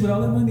can't sleep with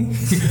all that money?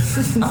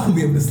 I'll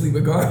be able to sleep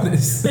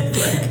regardless. Like,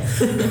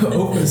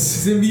 Oprah,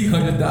 send me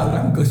 $100,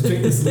 I can go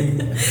straight to sleep.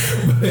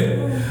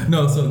 But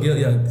no, so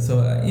Gayle, so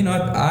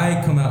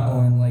I come out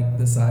on like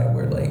the side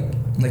where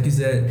like you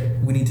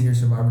said, we need to hear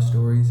survivor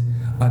stories.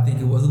 I think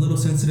it was a little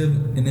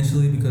sensitive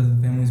initially because the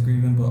family was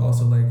grieving, but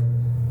also like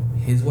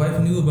his wife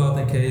knew about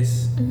that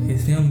case,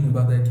 his family knew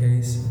about that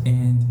case,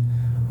 and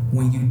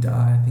when you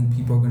die, I think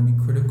people are going to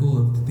be critical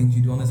of the things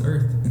you do on this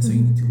earth, and so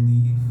you need to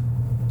leave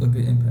a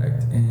good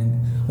impact. And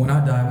when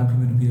I die, I want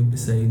people to be able to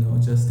say,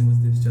 Justin was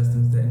this,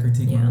 Justin was that, and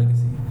critique my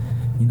legacy.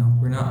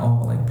 We're not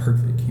all like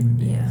perfect human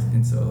beings,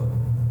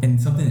 and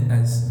something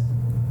as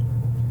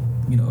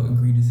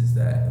egregious as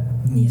that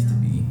needs to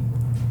be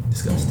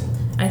discussed.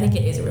 I think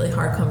it is a really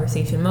hard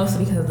conversation,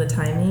 mostly because of the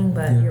timing,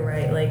 but you're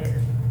right, like,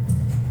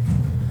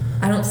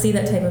 I don't see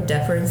that type of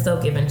deference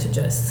though given to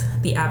just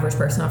the average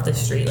person off the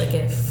street. Like,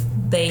 if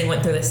they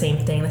went through the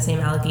same thing, the same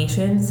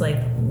allegations, like,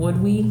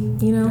 would we,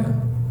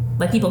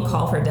 like, people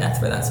call for death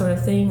for that sort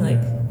of thing, like,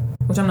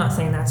 which I'm not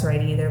saying that's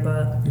right either,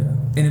 but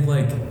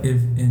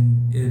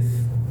and if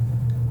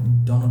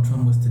Donald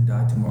Trump was to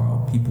die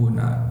tomorrow, people would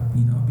not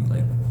be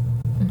like,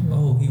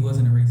 oh, he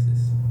wasn't a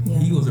racist.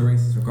 He was a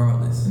racist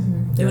regardless.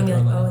 They would be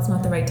like, oh, it's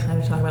not the right time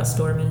to talk about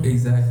Stormy.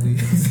 Exactly.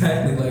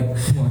 Like,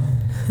 come on.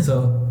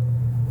 So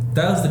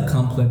that was the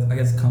complex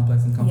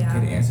and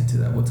complicated answer to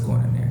that. What's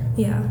going on there?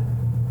 Yeah.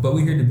 But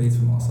we hear debates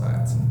from all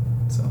sides, and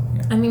so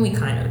I mean, we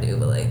kind of do,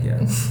 but like.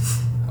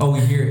 Oh,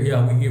 we hear. We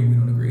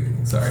don't agree.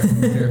 Sorry,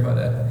 I'm terrified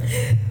of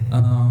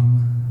that.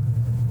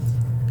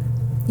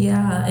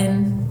 Yeah,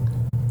 and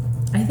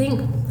I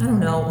think, I don't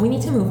know, we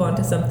need to move on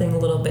to something a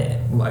little bit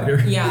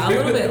Lighter. Yeah, a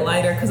little bit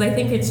lighter, because I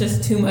think it's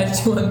just too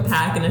much to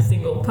unpack in a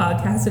single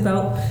podcast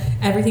about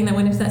everything that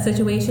went into that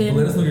situation.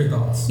 Well, let us know your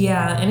thoughts.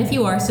 Yeah, and if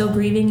you are still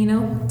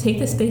grieving, take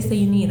the space that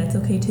you need. That's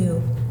okay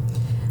too.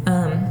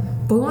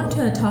 But we wanted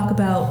to talk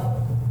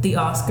about the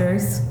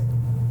Oscars.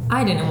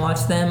 I didn't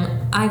watch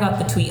them. I got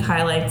the tweet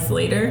highlights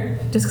later,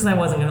 just because I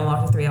wasn't going to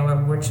watch a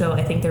 3-hour award show.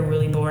 I think they're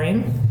really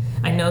boring.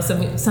 I know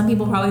some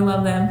people probably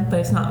love them, but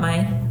it's not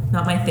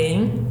my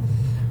thing.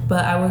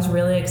 But I was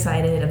really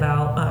excited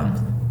about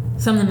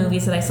some of the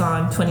movies that I saw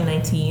in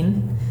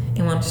 2019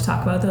 and wanted to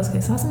talk about those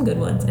because I saw some good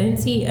ones. I didn't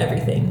see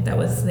everything that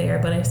was there,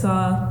 but I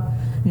saw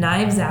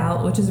Knives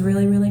Out, which is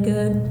really, really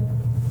good.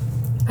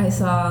 I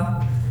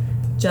saw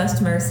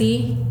Just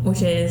Mercy,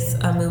 which is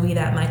a movie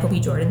that Michael B.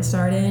 Jordan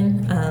starred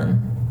in.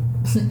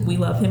 We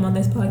love him on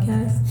this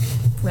podcast,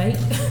 right?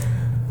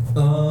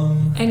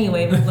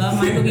 Anyway, we love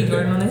Michael B.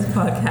 Jordan on this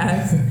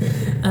podcast.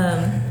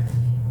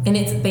 And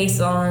it's based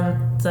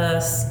on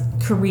the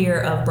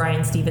career of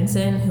Bryan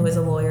Stevenson, who is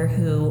a lawyer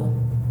who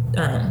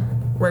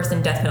works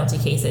in death penalty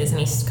cases, and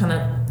he's kind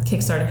of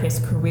kickstarted his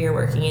career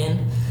working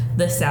in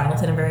the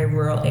South in a very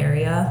rural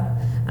area.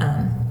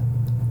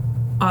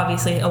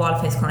 Obviously, a lot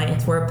of his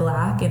clients were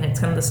Black, and it's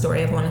kind of the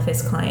story of one of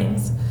his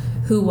clients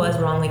who was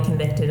wrongly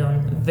convicted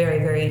on very,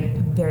 very,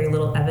 very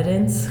little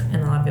evidence, and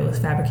a lot of it was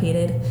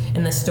fabricated,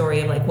 and the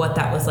story of like what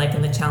that was like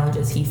and the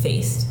challenges he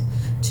faced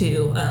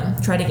to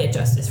try to get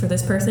justice for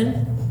this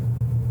person.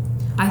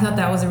 I thought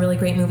that was a really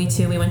great movie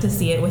too. We went to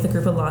see it with a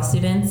group of law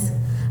students.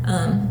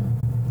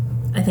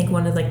 I think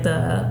one of like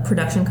the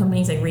production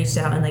companies like reached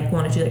out and like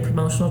wanted to do like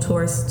promotional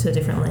tours to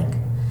different like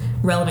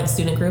relevant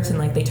student groups, and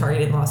like they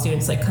targeted law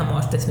students like come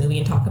watch this movie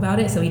and talk about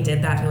it. So we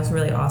did that, and it was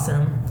really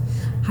awesome.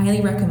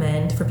 Highly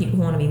recommend for people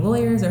who want to be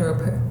lawyers or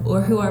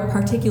who are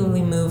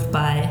particularly moved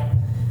by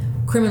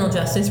criminal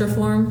justice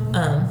reform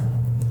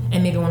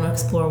and maybe want to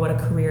explore what a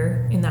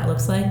career in that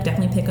looks like.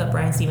 Definitely pick up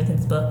Bryan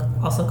Stevenson's book,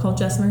 also called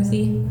Just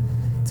Mercy.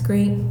 It's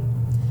great.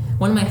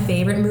 One of my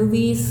favorite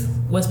movies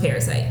was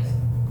Parasite.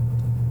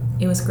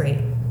 It was great.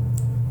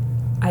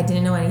 I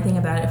didn't know anything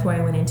about it before I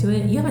went into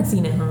it. You haven't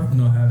seen it, huh?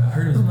 No, I haven't. I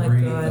heard it was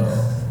great.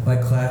 God.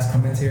 Like class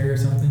commentary or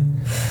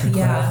something?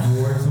 Class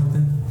war or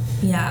something?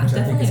 Yeah, Which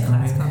definitely a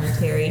class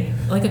commentary.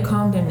 Like a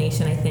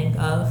condemnation, I think,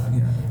 of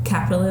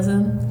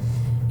capitalism.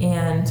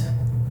 And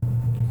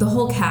the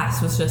whole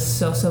cast was just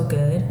so, so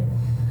good.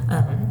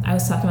 I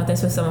was talking about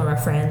this with some of our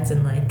friends,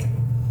 and like,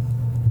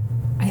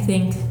 I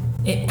think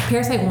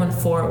Parasite won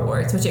 4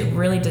 awards, which it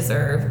really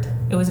deserved.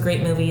 It was a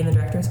great movie, and the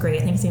director was great.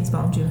 I think his name's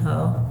Bong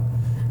Joon-ho.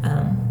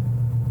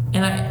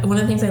 And one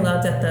of the things I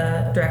loved that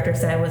the director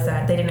said was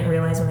that they didn't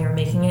realize when they were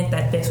making it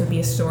that this would be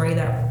a story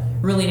that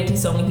related to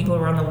so many people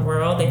around the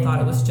world. They thought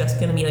it was just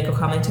going to be like a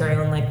commentary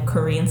on like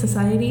Korean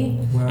society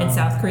and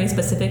South Korea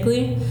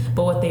specifically.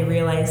 But what they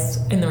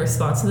realized in the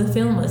response to the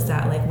film was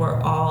that like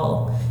we're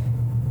all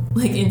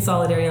like in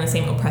solidarity on the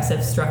same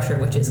oppressive structure,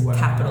 which is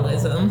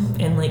capitalism,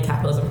 and like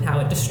capitalism and how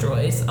it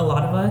destroys a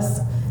lot of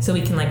us. So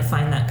we can like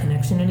find that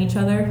connection in each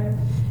other.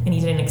 And he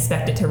didn't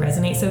expect it to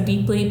resonate so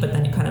deeply, but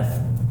then it kind of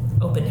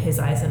opened his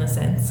eyes in a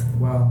sense.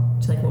 Wow.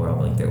 To like what we're all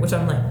going through, which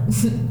I'm like,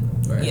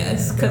 right.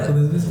 Yes.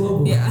 Capitalism is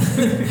global. Yeah.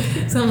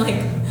 So I'm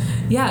like,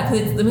 yeah,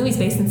 because the movie's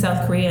based in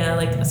South Korea,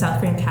 like a South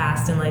Korean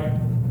cast, and like,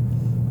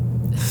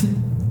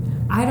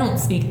 I don't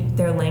speak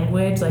their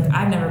language. Like,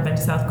 I've never been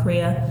to South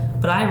Korea,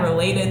 but I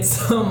related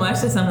so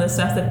much to some of the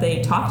stuff that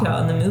they talked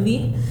about in the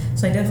movie.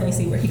 So I definitely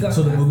see where he got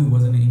So the movie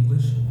wasn't in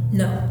English?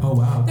 No. Oh,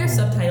 wow. There's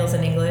subtitles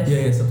in English.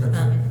 Yeah,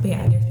 subtitles. But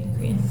yeah, they're speaking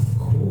Korean.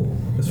 Cool.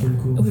 That's really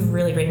cool. It was a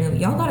really great movie.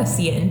 Y'all gotta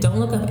see it, and don't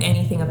look up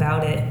anything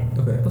about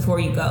it before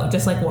you go.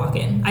 Just like walk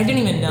in. I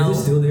didn't even know. Is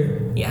it still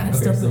there? Yeah, it's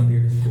still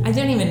there. Cool. I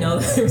didn't even know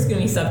that there was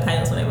gonna be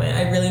subtitles when I went.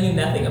 I really knew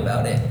nothing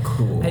about it.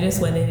 Cool. I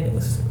just went in, and it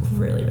was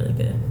really, really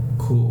good.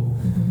 Cool.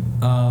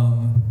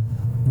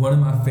 One of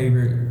my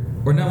favorite,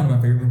 or not one of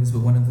my favorite movies,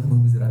 but one of the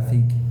movies that I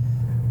think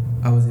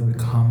I was able to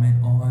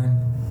comment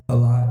on a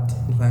lot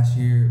last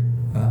year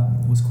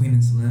was Queen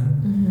and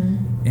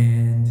Slim.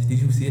 And did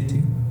you see it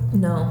too?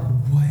 No.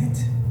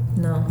 What?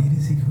 No. You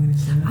didn't see Queen and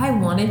Slim? I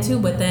wanted to,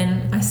 but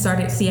then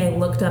I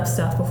looked up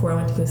stuff before I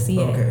went to go see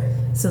it. Okay.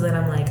 So then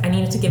I'm like, I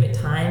needed to give it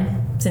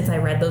time since I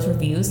read those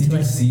reviews. Did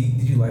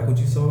you like what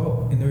you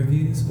saw in the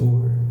reviews,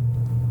 or?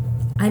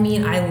 I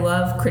mean, I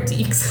love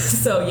critiques,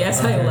 so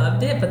yes, I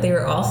loved it, but they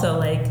were also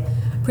like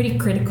pretty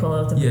critical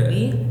of the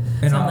movie.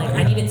 And so I'm like,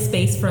 I needed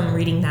space from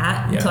reading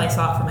that until I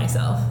saw it for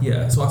myself.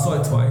 Yeah, so I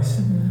saw it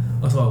twice.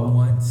 I saw it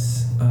once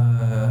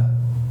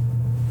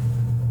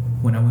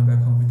when I went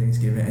back home for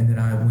Thanksgiving, and then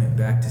I went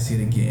back to see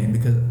it again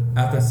because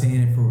after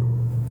seeing it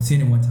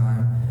one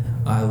time,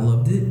 I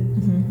loved it,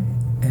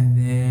 and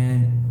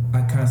then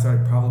I kind of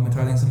started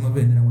problematizing some of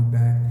it, and then I went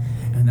back,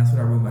 and that's what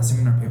I wrote my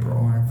seminar paper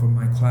on for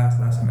my class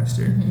last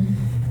semester.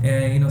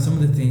 And some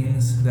of the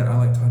things that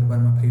I talked about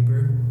in my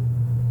paper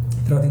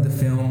that I think the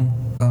film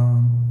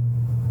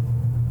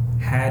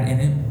had in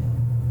it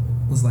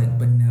was like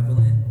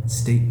benevolent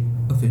state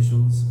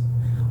officials,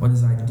 or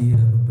this idea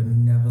of a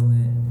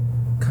benevolent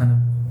kind of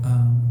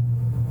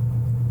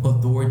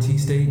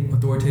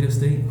authoritative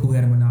state who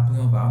had a monopoly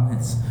on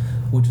violence,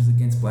 which was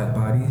against black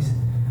bodies.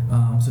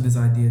 So this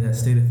idea that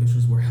state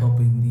officials were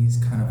helping these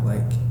kind of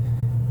like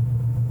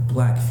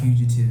black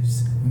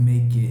fugitives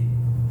make it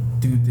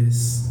through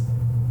this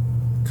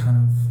kind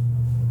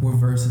of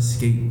reverse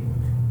escape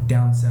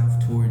down south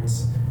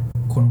towards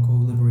quote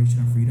unquote liberation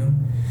and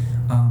freedom.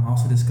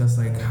 Also discussed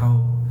like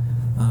how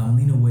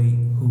Lena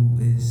Waithe,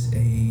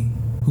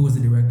 who was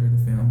the director of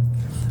the film,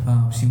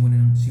 she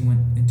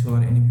went into a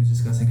lot of interviews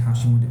discussing how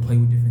she wanted to play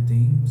with different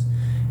themes.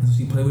 And so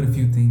she played with a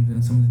few themes,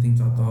 and some of the themes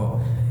I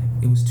thought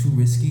it was too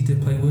risky to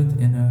play with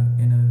in a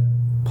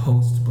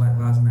post Black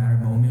Lives Matter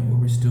moment where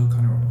we're still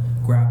kind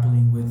of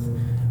grappling with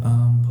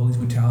police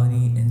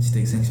brutality and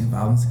state-sanctioned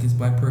violence against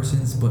black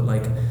persons. But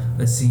like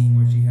a scene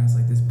where she has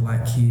like this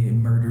black kid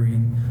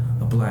murdering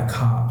a black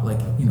cop, like,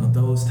 you know,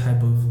 those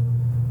type of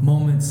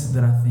moments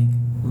that I think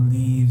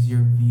leaves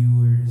your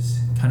viewers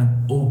kind of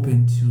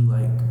open to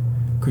like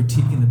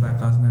critiquing the Black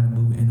Lives Matter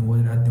movement in a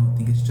way that I don't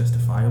think is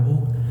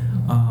justifiable.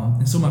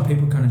 And so my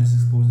paper kind of just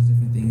exposes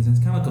different things, and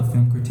it's kind of like a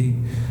film critique.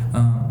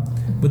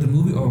 But the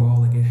movie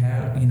overall, like, it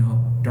had, you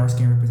know, dark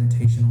skin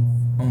representation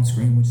on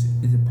screen, which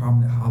is a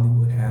problem that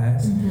Hollywood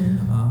has.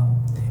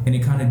 And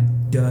it kind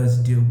of does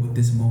deal with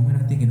this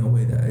moment, I think, in a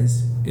way that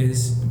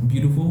is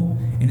beautiful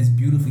and is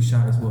beautifully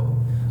shot as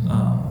well.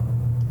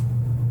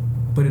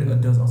 But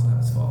it does also have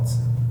its faults.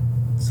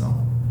 So,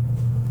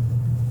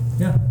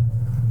 yeah,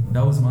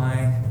 that was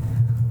my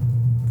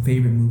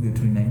favorite movie of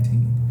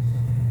 2019.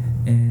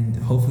 And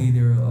hopefully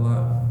there are a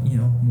lot, you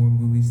know, more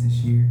movies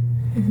this year.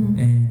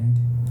 And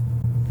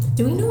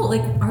do we know,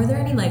 like, are there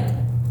any like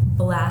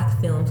black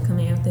films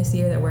coming out this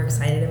year that we're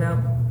excited about?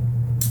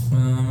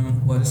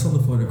 Well, I just saw The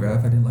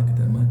Photograph. I didn't like it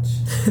that much.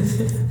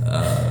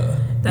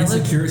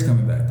 Insecure is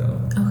coming back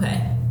though.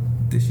 Okay.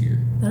 This year.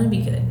 That'd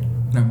be good.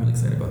 And I'm really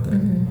excited about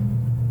that.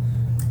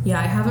 Yeah,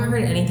 I haven't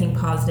heard anything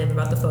positive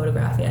about The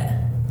Photograph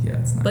yet. Yeah,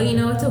 it's not. But you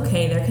know, it's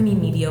okay. There can be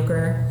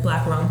mediocre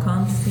black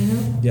rom-coms, you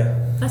know? Yeah.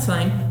 That's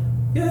fine.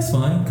 Yeah, that's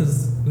fine,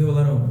 because we have a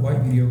lot of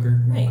white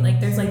mediocre. Right, like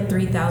there's like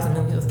 3,000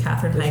 movies with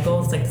Katherine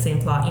Heigl. It's like the same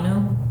plot, you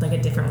know? Like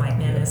a different white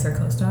man as her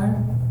co-star.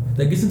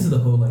 That gets into the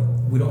whole, like,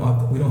 we don't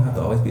have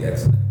to always be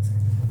excellent.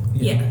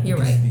 Yeah, you're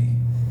right.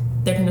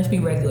 There can just be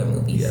regular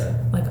movies. Yeah.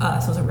 Like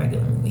Us was a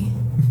regular movie.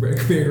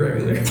 Very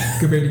regular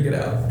compared to Get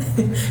Out.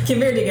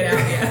 Compared to Get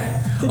Out, yeah.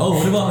 Oh,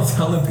 what about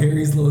Tyler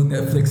Perry's little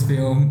Netflix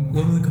film?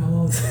 What was it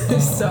called?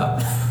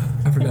 Stop.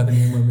 I forgot the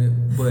name of it,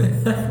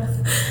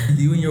 but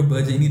you and your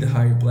budget, you need to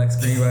hire black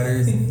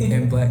screenwriters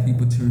and black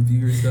people to review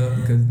your stuff,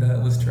 because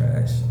that was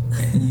trash.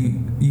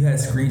 And you had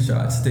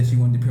screenshots that you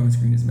wanted to put on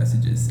screen as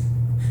messages,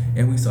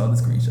 and we saw the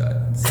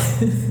screenshot.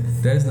 So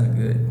that is not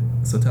good.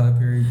 So Tyler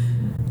Perry,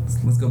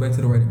 let's go back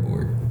to the writing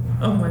board.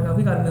 Oh my God,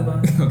 we gotta move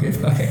on. Okay,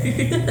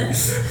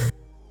 bye.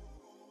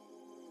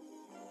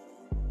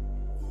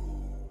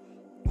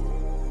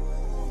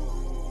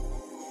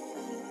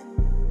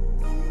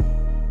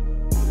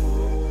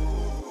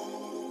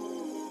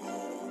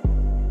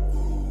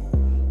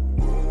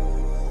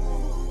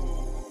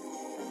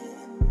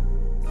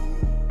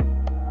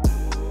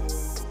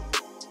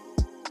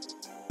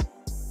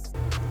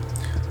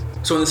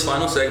 So in this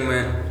final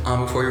segment,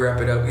 before we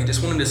wrap it up, we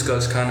just want to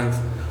discuss kind of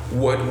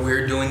what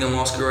we're doing in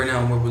law school right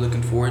now and what we're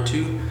looking forward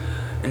to,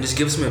 and just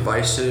give some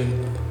advice to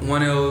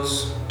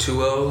 1Ls,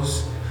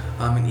 2Ls,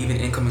 and even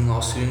incoming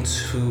law students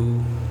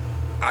who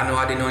I know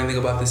I didn't know anything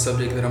about this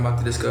subject that I'm about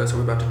to discuss or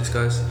we're about to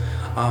discuss.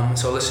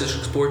 So let's just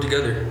explore it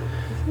together.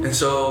 And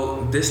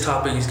so this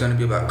topic is going to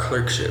be about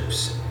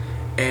clerkships.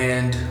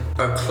 And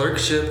a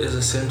clerkship is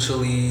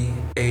essentially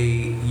a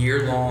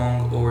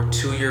year-long or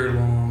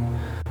 2-year-long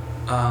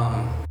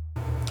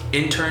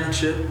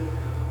internship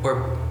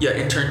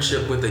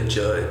with a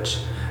judge.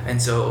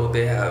 And so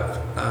they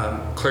have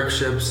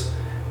clerkships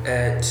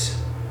at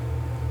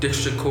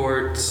district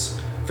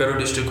courts, federal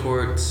district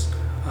courts,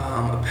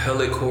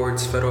 appellate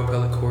courts, federal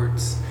appellate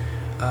courts,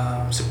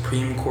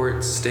 Supreme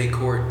Courts, state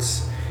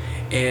courts.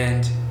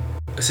 And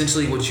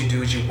essentially what you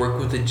do is you work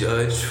with the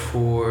judge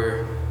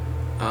for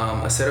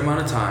a set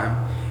amount of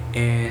time,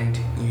 and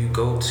you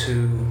go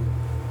to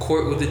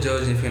court with the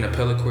judge. And if you're in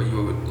appellate court,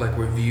 you would like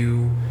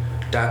review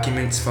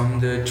documents from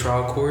the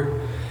trial court,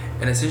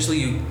 and essentially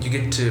you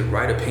get to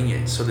write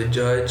opinions. So the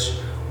judge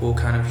will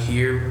kind of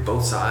hear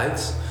both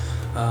sides,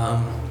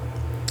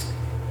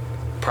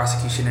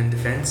 prosecution and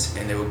defense,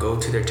 and they will go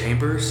to their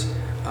chambers.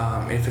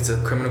 If it's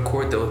a criminal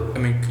court,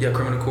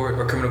 criminal court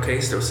or criminal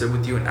case, they'll sit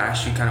with you and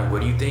ask you kind of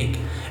what do you think,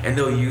 and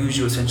they'll use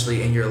you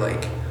essentially in your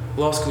like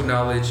law school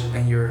knowledge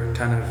and your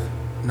kind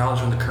of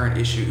knowledge on the current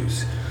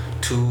issues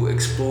to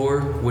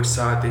explore which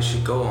side they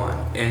should go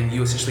on, and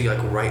you essentially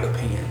like write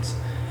opinions.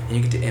 And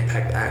you get to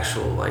impact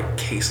actual like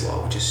case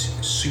law, which is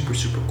super,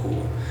 super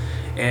cool.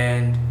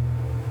 And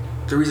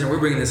the reason we're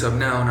bringing this up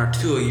now in our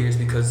 2L year is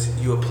because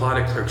you apply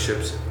to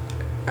clerkships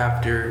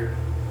after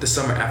the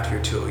summer after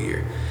your 2L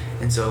year.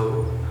 And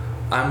so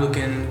I'm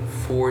looking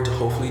forward to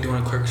hopefully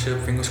doing a clerkship,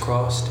 fingers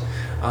crossed.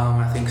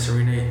 I think,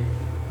 Serena,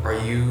 are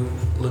you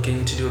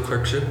looking to do a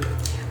clerkship?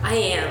 I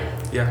am.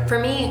 Yeah. For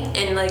me,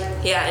 and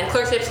in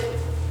clerkships,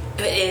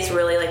 it is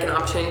really like an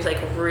opportunity to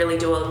like really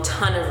do a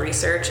ton of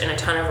research and a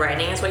ton of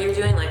writing is what you're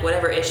doing. Like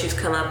whatever issues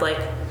come up, like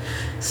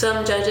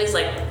some judges,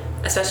 like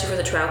especially for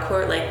the trial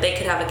court, like they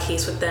could have a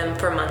case with them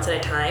for months at a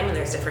time, and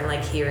there's different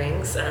like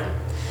hearings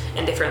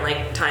and different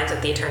like times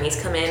that the attorneys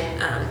come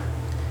in.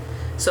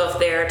 So if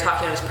they're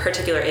talking about a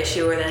particular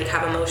issue or they like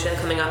have a motion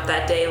coming up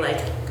that day, like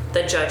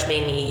the judge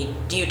may need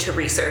you to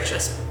research a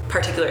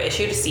particular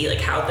issue to see like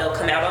how they'll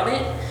come out on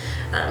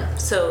it.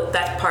 So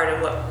that's part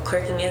of what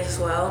clerking is as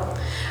well.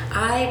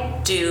 I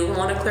do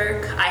want to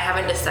clerk. I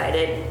haven't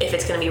decided if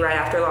it's going to be right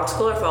after law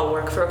school or if I'll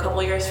work for a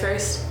couple years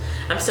first.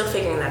 I'm still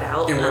figuring that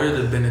out. And what are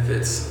the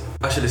benefits?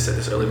 I should have said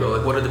this earlier, but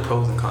like what are the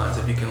pros and cons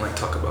if you can like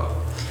talk about?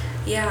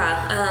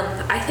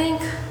 Yeah, I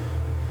think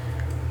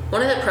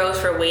one of the pros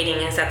for waiting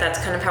is that that's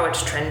kind of how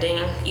it's trending.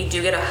 You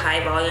do get a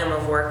high volume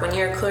of work when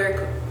you're a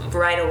clerk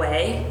right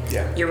away.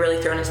 Yeah. You're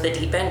really thrown into the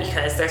deep end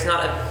because there's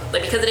not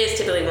because it is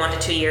typically 1 to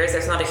 2 years,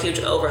 there's not a huge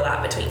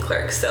overlap between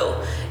clerks.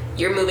 So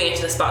you're moving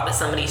into the spot that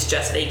somebody's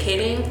just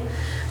vacating.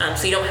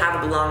 So you don't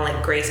have a long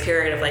like grace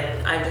period of like,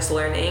 I'm just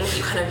learning.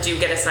 You kind of do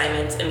get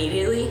assignments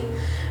immediately.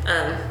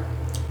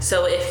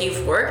 So if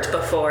you've worked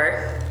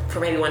before for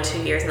maybe 1 to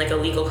 2 years in like a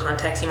legal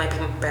context, you might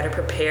be better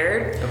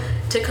prepared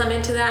to come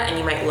into that, and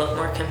you might look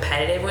more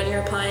competitive when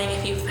you're applying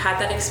if you've had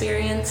that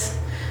experience.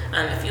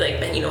 If you like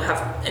then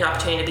have an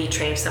opportunity to be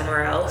trained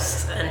somewhere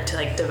else and to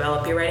like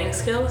develop your writing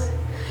skills.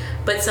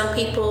 But some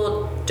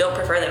people don't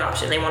prefer that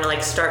option. They want to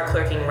like start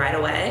clerking right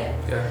away,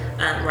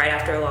 right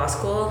after law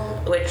school,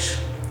 which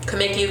could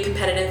make you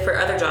competitive for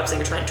other jobs that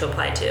you're trying to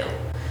apply to.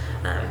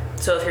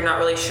 So if you're not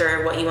really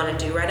sure what you want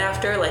to do right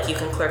after, like you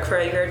can clerk for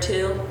a year or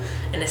two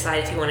and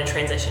decide if you want to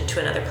transition to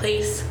another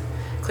place.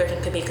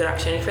 Clerking could be a good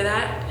opportunity for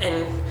that.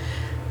 And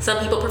some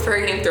people prefer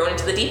getting thrown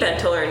into the deep end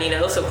to learn,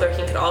 so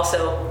clerking could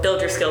also build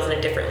your skills in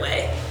a different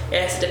way.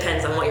 It just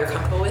depends on what you're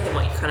comfortable with and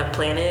what your kind of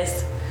plan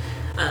is.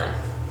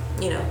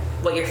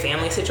 What your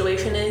family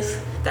situation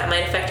is. That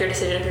might affect your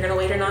decision if you're going to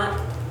wait or not.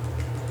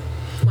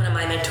 One of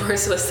my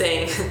mentors was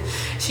saying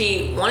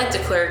she wanted to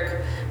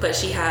clerk, but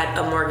she had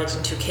a mortgage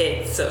and 2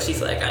 kids, so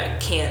she's like, I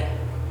can't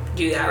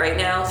do that right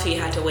now. She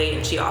had to wait,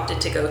 and she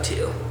opted to go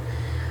to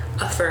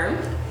a firm,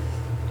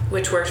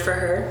 which worked for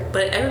her.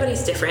 But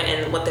everybody's different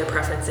in what their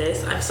preference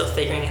is. I'm still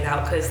figuring it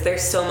out because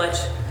there's so much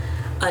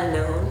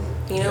unknown.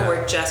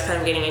 We're just kind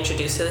of getting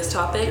introduced to this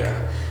topic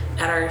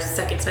at our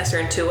second semester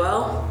in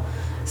 2L.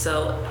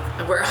 So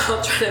we're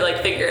all trying to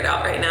like figure it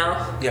out right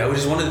now. Yeah, which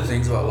is one of the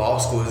things about law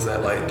school is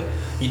that like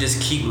you just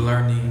keep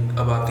learning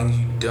about things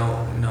you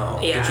don't know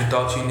that you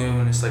thought you knew,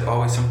 and it's like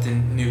always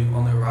something new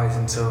on the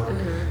horizon. So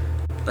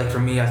like for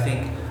me, I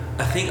think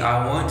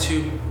I want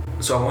to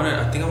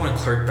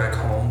clerk back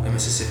home in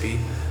Mississippi,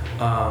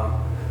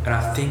 and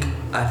I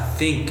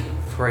think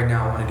for right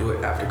now I want to do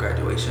it after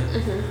graduation,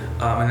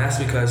 and that's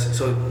because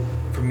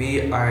for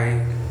me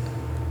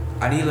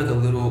I need like a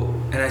little,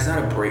 and it's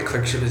not a break.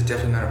 Clerkship is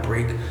definitely not a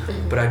break,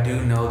 but I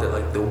do know that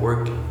like the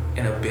work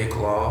in a big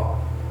law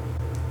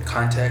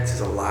context is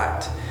a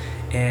lot,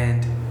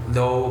 and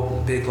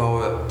though big law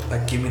will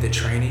like give me the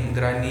training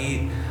that I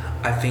need,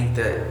 I think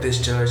that this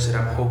judge that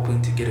I'm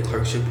hoping to get a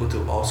clerkship with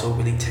will also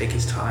really take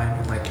his time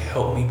and like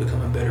help me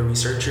become a better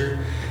researcher,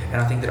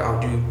 and I think that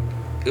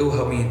it will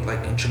help me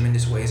like in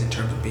tremendous ways in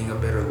terms of being a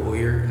better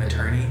lawyer and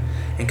attorney,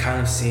 and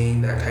kind of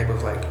seeing that type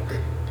of like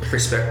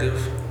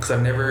perspective, because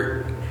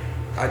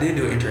I did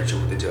do an internship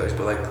with the judge,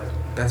 but like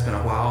that's been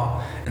a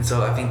while, and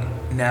so I think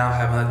now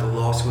having like the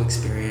law school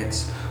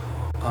experience,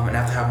 and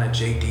after having a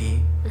JD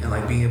and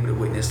like being able to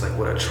witness like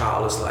what a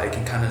trial is like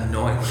and kind of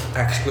knowing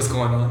actually what's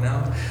going on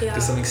now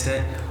to some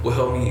extent will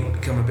help me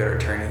become a better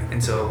attorney.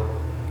 And so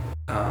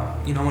I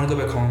want to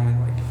go back home and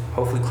like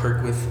hopefully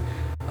clerk with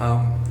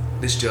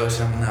this judge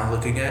that I'm now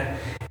looking at,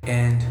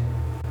 and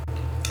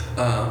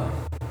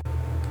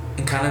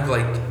kind of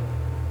like,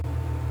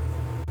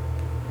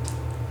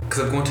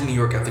 because I'm going to New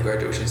York after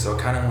graduation, so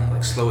I kind of want to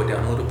like slow it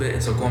down a little bit,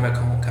 and so going back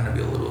home kind of be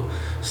a little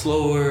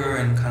slower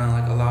and kind of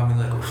like allow me to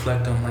like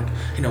reflect on like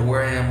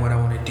where I am, what I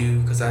want to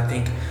do, because I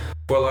think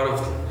for a lot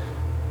of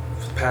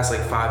the past like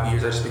 5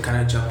 years I've just been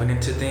kind of jumping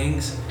into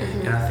things,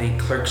 and I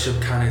think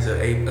clerkship kind of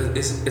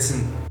is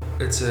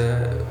it's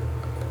a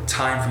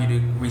time for you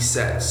to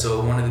reset.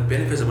 So one of the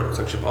benefits about a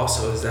clerkship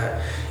also is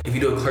that if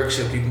you do a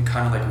clerkship, you can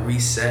kind of like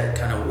reset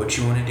kind of what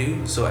you want to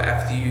do. So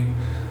after you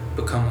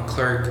become a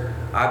clerk,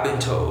 I've been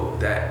told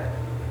that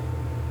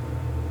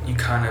you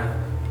kind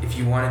of, if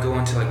you want to go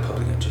into like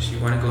public interest, you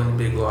want to go into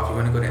big law, if you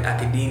want to go to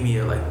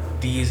academia, like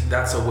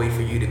that's a way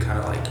for you to kind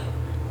of like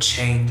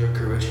change your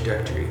career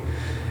trajectory.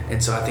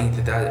 And so I think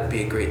that would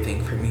be a great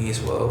thing for me as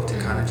well, to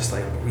kind of just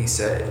like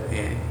reset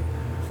and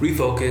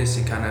refocus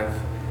and kind of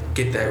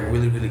get that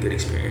really, really good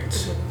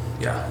experience.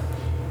 Yeah.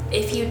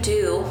 If you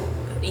do,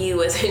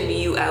 you as in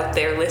you out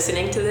there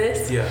listening to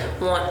this,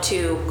 want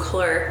to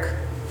clerk,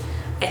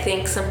 I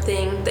think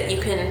something that you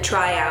can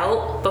try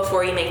out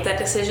before you make that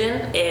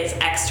decision is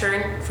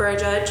extern for a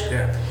judge.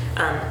 Yeah.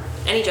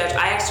 Any judge.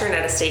 I externed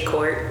at a state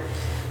court.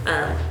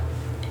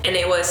 And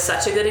it was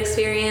such a good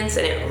experience,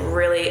 and it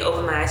really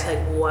opened my eyes to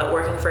like what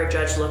working for a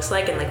judge looks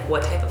like and like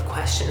what type of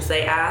questions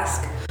they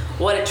ask,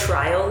 what a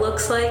trial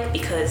looks like,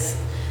 because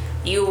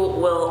you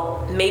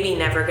will maybe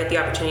never get the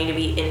opportunity to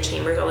be in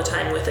chambers all the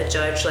time with a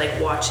judge, like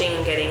watching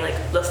and getting like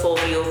the full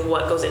view of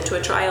what goes into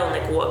a trial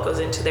and like what goes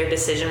into their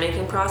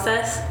decision-making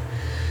process.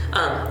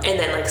 And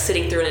then like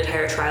sitting through an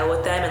entire trial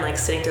with them and like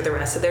sitting through the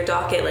rest of their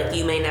docket, like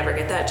you may never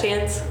get that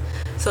chance.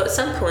 So at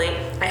some point,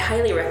 I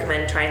highly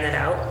recommend trying that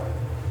out.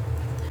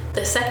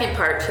 The second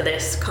part to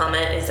this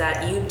comment is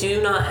that you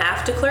do not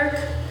have to clerk.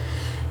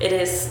 It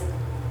is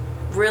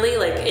really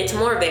like, it's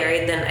more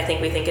varied than I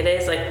think we think it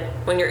is. Like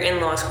when you're in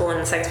law school in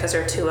the second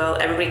semester of 2L,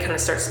 everybody kind of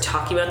starts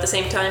talking about it at the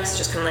same time, so it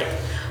just kind of like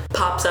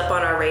pops up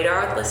on our radar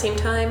at the same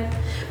time.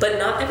 But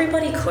not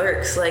everybody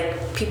clerks.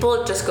 Like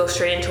people just go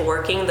straight into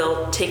working.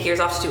 They'll take years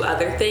off to do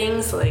other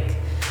things. Like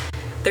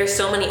there's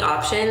so many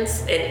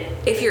options, and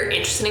if you're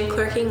interested in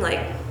clerking, like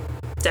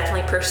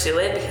definitely pursue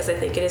it, because I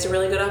think it is a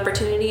really good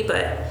opportunity.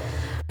 But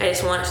I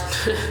just want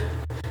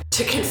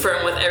to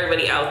confirm with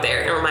everybody out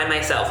there and remind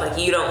myself, like,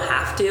 you don't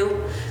have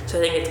to. So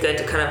I think it's good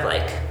to kind of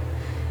like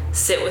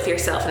sit with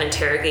yourself and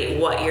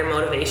interrogate what your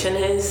motivation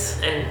is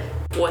and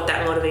what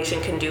that motivation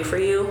can do for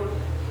you,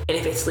 and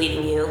if it's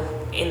leading you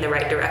in the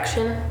right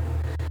direction.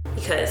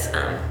 Because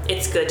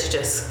it's good to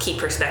just keep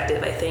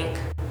perspective, I think,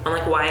 on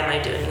like, why am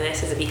I doing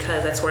this? Is it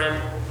because that's what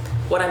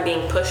I'm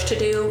being pushed to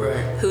do?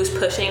 Right. Who's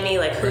pushing me?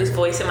 Like, whose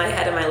voice in my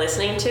head am I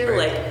listening to?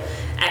 Right. Like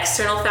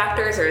external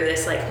factors, or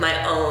this like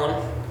my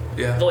own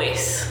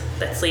voice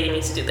that's leading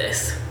me to do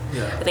this?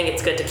 Yeah. I think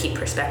it's good to keep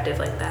perspective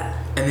like that.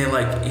 And then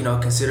like, you know,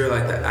 consider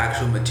like the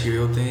actual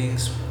material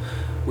things,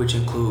 which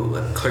include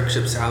like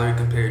clerkship salary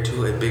compared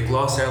to a big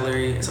law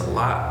salary. It's a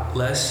lot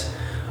less.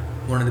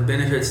 One of the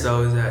benefits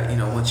though is that, you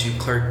know, once you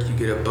clerk, you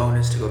get a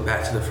bonus to go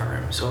back to the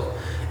firm. So,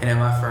 and at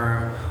my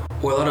firm,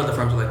 or a lot of the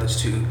firms are like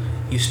this too,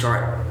 you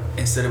start,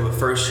 instead of a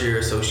first year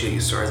associate,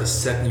 you start as a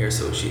second year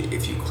associate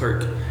if you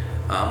clerk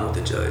with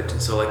the judge.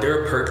 And so like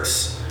there are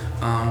perks,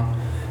 and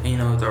you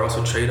know, there are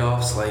also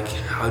trade-offs, like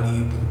how do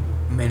you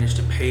manage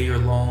to pay your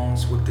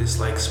loans with this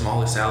like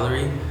smaller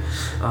salary,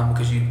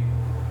 because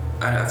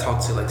I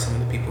talked to like some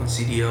of the people in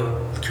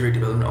CDO, the Career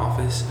Development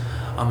Office,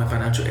 and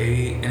financial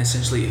aid, and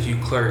essentially if you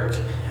clerk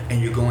and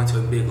you're going to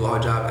a big law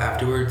job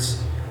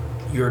afterwards,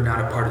 you're not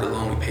a part of the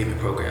loan repayment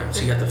program.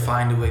 So you have to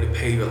find a way to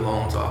pay your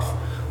loans off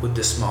with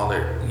this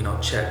smaller, you know,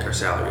 check or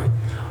salary.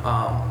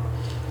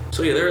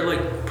 So yeah, there are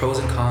like pros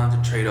and cons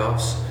and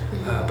trade-offs,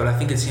 but I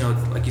think it's, you know,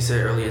 like you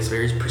said earlier, it's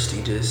very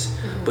prestigious,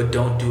 but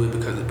don't do it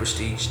because of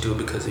prestige, do it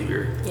because of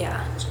your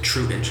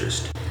true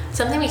interest.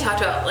 Something we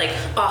talked about like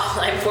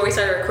before we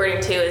started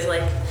recording too is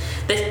like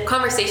this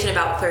conversation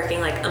about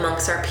clerking like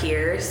amongst our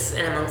peers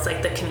and amongst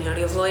like the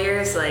community of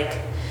lawyers. Like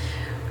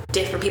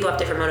different people have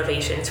different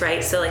motivations,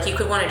 right? So like you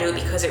could want to do it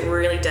because it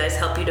really does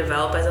help you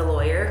develop as a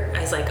lawyer,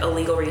 as like a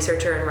legal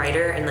researcher and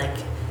writer, and like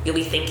you'll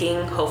be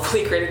thinking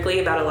hopefully critically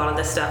about a lot of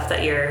the stuff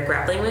that you're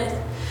grappling with.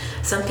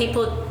 Some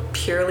people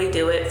purely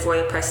do it for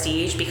the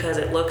prestige because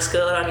it looks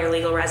good on your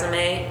legal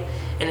resume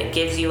and it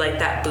gives you like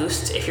that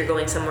boost if you're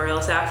going somewhere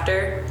else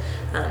after.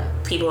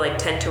 People like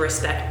tend to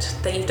respect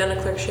that you've done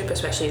a clerkship,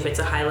 especially if it's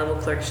a high level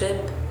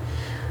clerkship.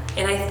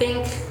 And I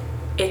think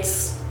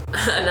it's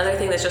another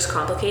thing that's just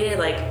complicated.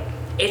 Like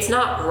it's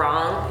not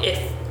wrong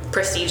if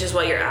prestige is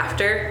what you're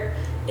after,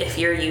 if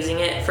you're using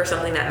it for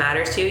something that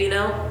matters to you, you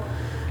know?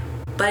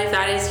 But if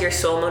that is your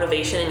sole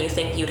motivation and you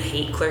think you'd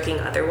hate clerking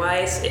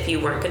otherwise if you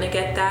weren't going to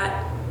get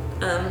that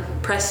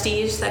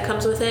prestige that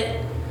comes with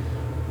it,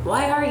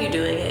 why are you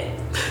doing it?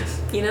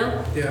 You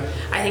know? Yeah.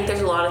 I think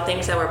there's a lot of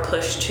things that we're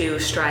pushed to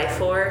strive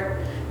for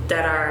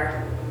that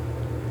are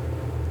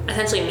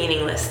essentially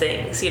meaningless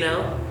things, you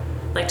know?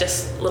 Like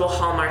just little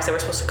hallmarks that we're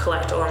supposed to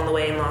collect along the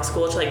way in law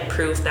school to like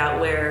prove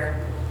that we're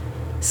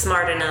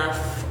smart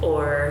enough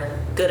or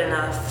good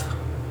enough,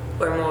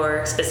 or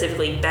more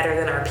specifically better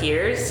than our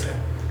peers.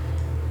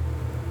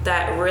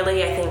 That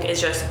really, I think,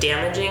 is just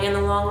damaging in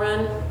the long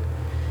run.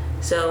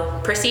 So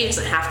prestige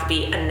doesn't have to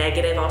be a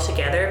negative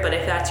altogether, but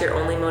if that's your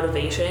only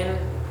motivation,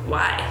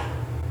 why?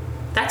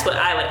 That's what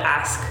I would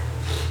ask.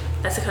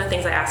 That's the kind of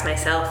things I ask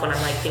myself when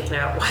I'm like thinking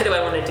about why do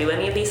I want to do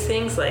any of these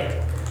things?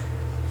 Like,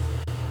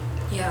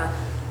 yeah.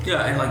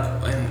 Yeah,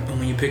 and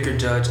when you pick your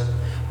judge,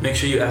 make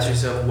sure you ask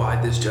yourself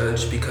why this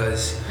judge,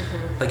 because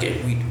like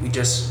we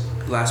just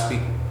last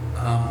week,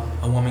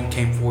 a woman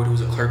came forward who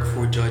was a clerk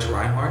for Judge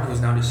Reinhardt, who is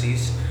now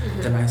deceased,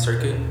 at the Ninth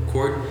Circuit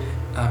Court,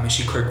 and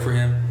she clerked for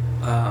him.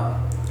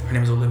 Her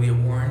name is Olivia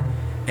Warren,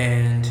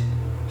 and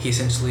he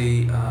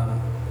essentially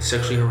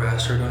sexually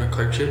harassed her during her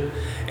clerkship.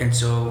 And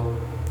so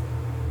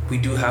we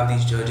do have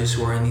these judges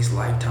who are in these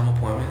lifetime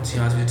appointments, you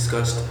know, as we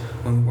discussed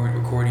when we weren't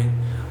recording,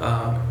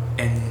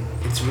 and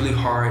it's really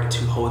hard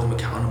to hold them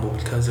accountable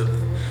because of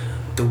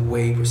the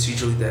way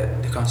procedurally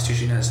that the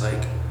Constitution has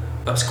like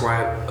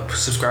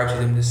subscribed to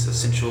them this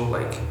essential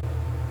like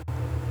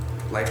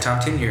lifetime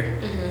tenure.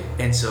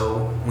 And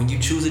so when you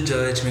choose a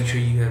judge, make sure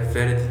you have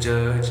vetted the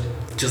judge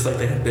just like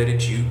they have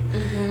vetted you,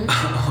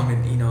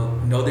 and you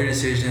know their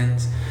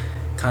decisions,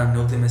 kind of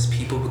know them as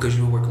people, because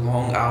you'll work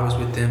long hours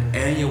with them,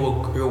 and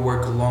you'll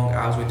work long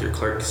hours with your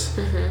clerks,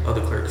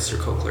 other clerks,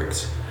 your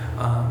co-clerks.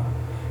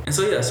 And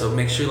so so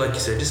make sure, like you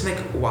said, just make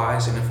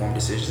wise and informed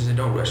decisions and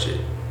don't rush it.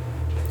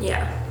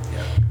 Yeah.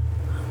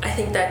 I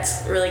think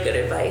that's really good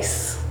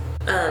advice.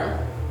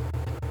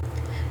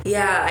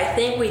 I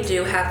think we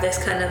do have this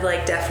kind of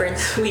like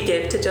deference we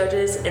give to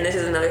judges, and this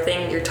is another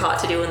thing you're taught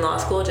to do in law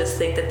school. Just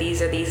think that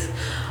these are these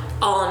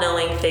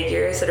all-knowing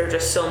figures that are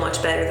just so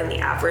much better than the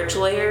average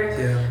lawyer.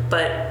 Yeah.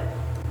 But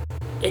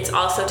it's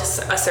also to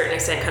a certain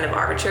extent kind of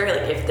arbitrary.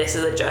 Like if this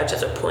is a judge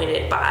that's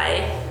appointed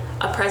by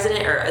a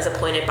president or as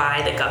appointed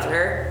by the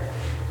governor,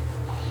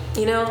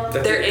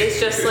 there is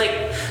just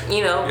like,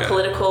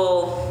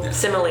 political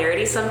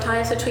similarities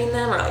sometimes between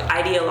them, or like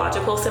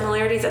ideological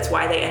similarities. That's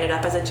why they ended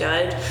up as a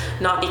judge,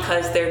 not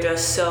because they're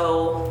just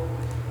so,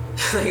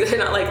 like, they're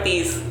not like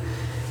these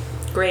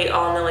great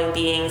all-knowing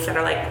beings that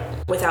are like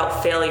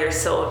without failure,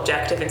 so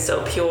objective and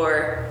so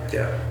pure.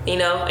 Yeah.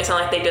 It's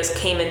not like they just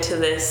came into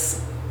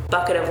this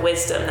bucket of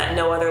wisdom that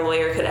no other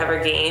lawyer could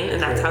ever gain,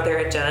 and that's how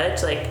they're a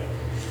judge. Like,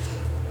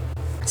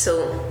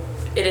 so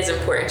it is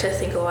important to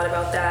think a lot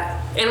about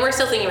that. And we're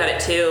still thinking about it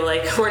too.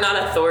 Like, we're not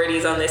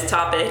authorities on this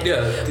topic.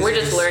 Yeah. We're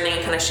just learning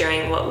and kind of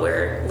sharing what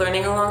we're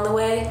learning along the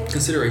way.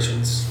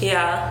 Considerations.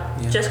 Yeah.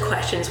 Just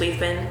questions we've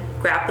been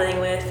grappling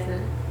with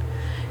and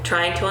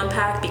trying to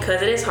unpack,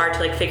 because it is hard to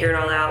like figure it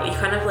all out. You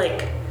kind of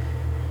like,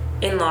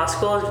 in law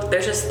school,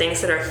 there's just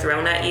things that are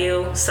thrown at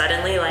you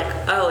suddenly, like,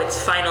 oh,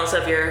 it's finals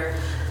of your,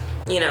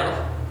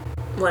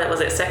 what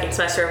was it, second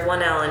semester of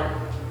 1L,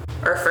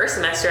 or first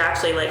semester,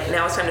 actually, like,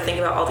 now it's time to think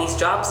about all these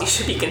jobs you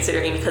should be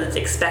considering, because it's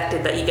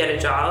expected that you get a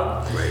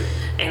job. Right.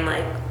 And,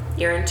 like,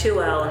 you're in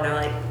 2L, and they're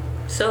like,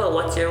 so,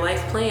 what's your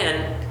life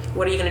plan?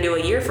 What are you going to do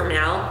a year from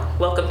now?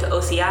 Welcome to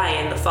OCI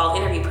and the fall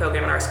interview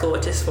program at our school,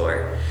 which is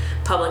for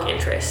public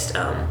interest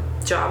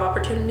job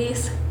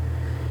opportunities.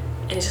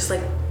 And it's just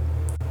like,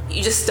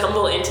 you just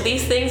stumble into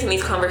these things and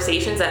these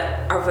conversations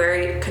that are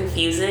very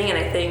confusing, and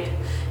I think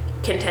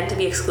can tend to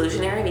be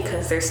exclusionary,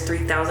 because there's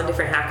 3,000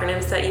 different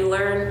acronyms that you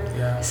learn.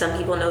 Yeah. Some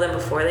people know them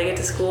before they get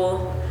to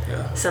school.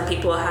 Yeah. Some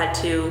people had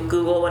to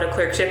Google what a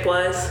clerkship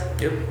was.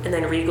 Yep. And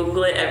then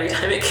re-Google it every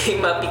time it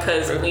came up,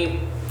 because we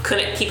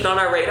couldn't keep it on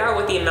our radar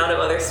with the amount of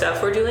other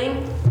stuff we're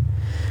doing.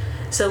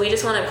 So we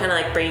just want to kind of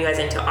like bring you guys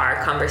into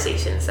our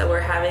conversations that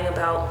we're having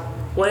about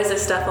what does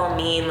this stuff all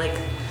mean? Like,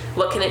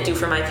 what can it do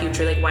for my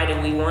future? Like, why do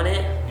we want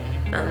it?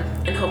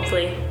 And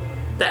hopefully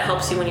that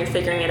helps you when you're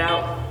figuring it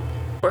out.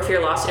 Or if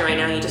you're lost in it right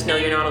now, you just know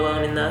you're not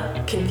alone in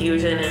the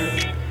confusion,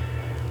 and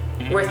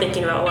we're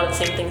thinking about a lot of the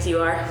same things you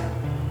are.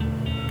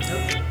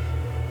 Yep.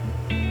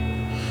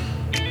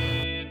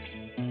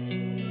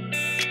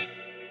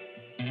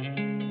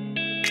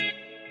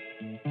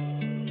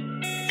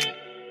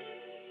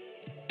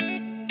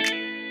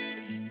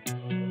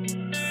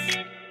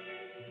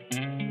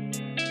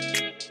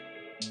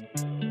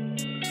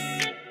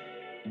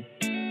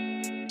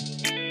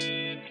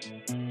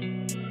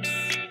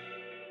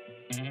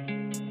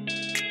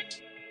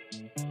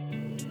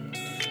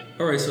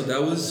 Alright, so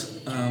that was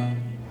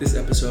this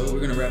episode. We're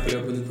going to wrap it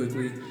up really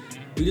quickly.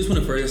 We just want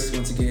to first,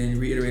 once again,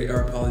 reiterate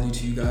our apology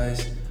to you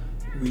guys.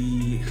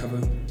 We have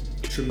a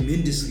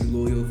tremendously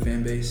loyal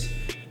fan base,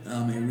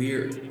 and we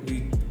are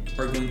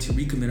going to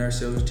recommit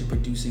ourselves to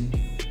producing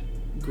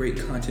great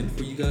content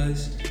for you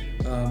guys.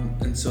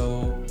 And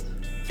so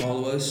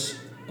follow us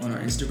on our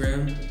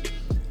Instagram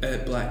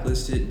at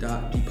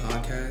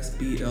blacklisted.thepodcast,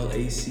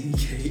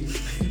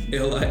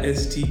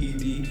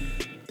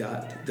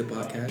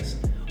 BLACKLISTED.thepodcast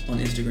on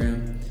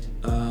Instagram,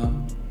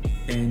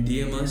 and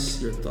DM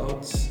us your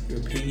thoughts, your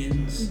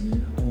opinions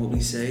on what we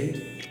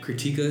say.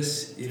 Critique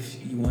us if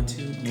you want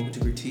to. I'm open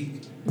to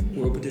critique.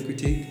 We're open to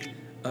critique.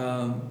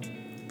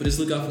 But just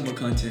look out for more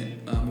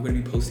content. We're going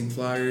to be posting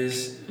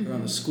flyers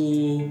around the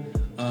school,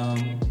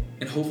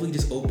 and hopefully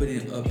just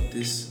opening up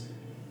this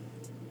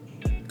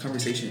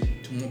conversation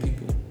to more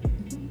people.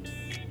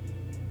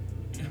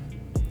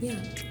 Yeah,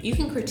 you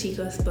can critique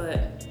us,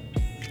 but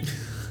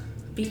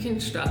be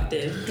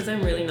constructive, because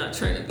I'm really not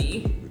trying to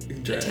be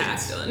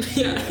attacked on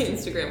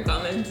Instagram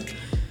comments.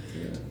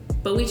 Yeah.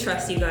 But we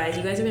trust you guys.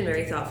 You guys have been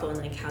very thoughtful in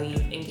like how you've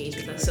engaged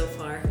with us so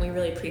far, and we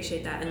really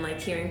appreciate that. And like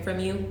hearing from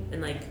you,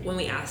 and like when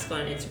we ask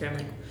on Instagram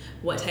like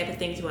what type of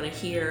things you want to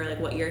hear, like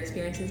what your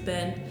experience has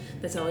been,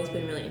 that's always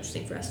been really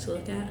interesting for us to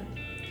look at.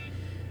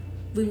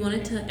 We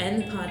wanted to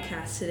end the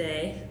podcast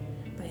today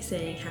by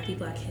saying Happy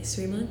Black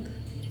History Month.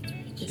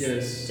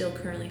 It's still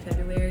currently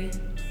February.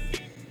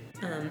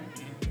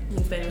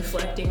 We've been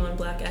reflecting on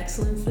Black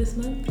excellence this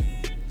month.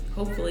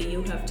 Hopefully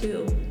you have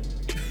too.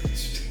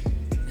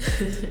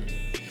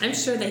 I'm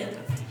sure they have.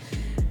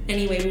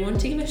 Anyway, we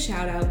want to give a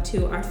shout out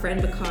to our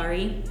friend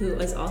Bakari, who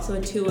is also a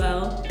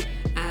 2L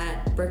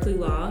at Berkeley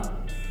Law.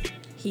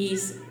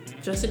 He's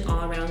just an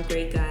all-around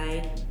great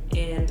guy,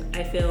 and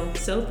I feel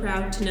so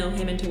proud to know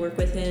him and to work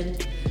with him.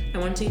 I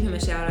want to give him a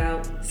shout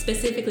out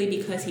specifically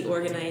because he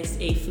organized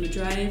a food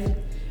drive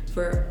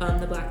for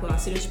the Black law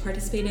students to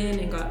participate in,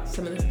 and got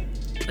some of the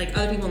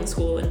other people in the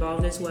school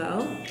involved as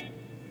well.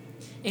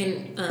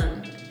 And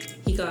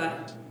He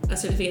got a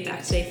certificate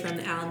back today from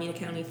the Alameda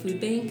County Food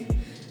Bank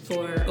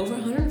for over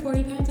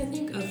 140 pounds, I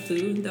think, of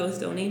food that was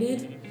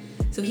donated.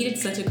 So he did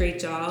such a great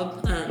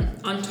job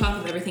on top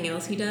of everything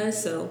else he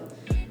does. So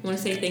I want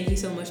to say thank you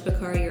so much,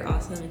 Bakari. You're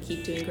awesome and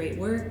keep doing great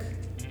work.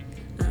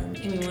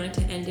 And we wanted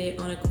to end it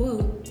on a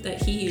quote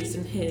that he used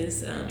in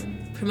his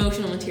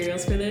promotional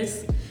materials for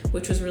this,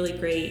 which was really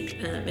great.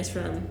 It's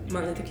from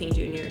Martin Luther King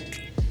Jr. It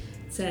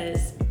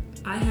says,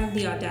 "I have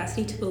the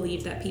audacity to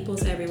believe that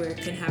peoples everywhere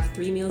can have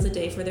 3 meals a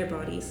day for their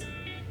bodies,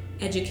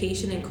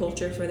 education and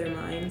culture for their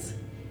minds,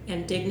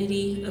 and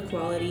dignity,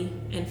 equality,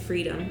 and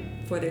freedom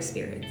for their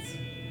spirits."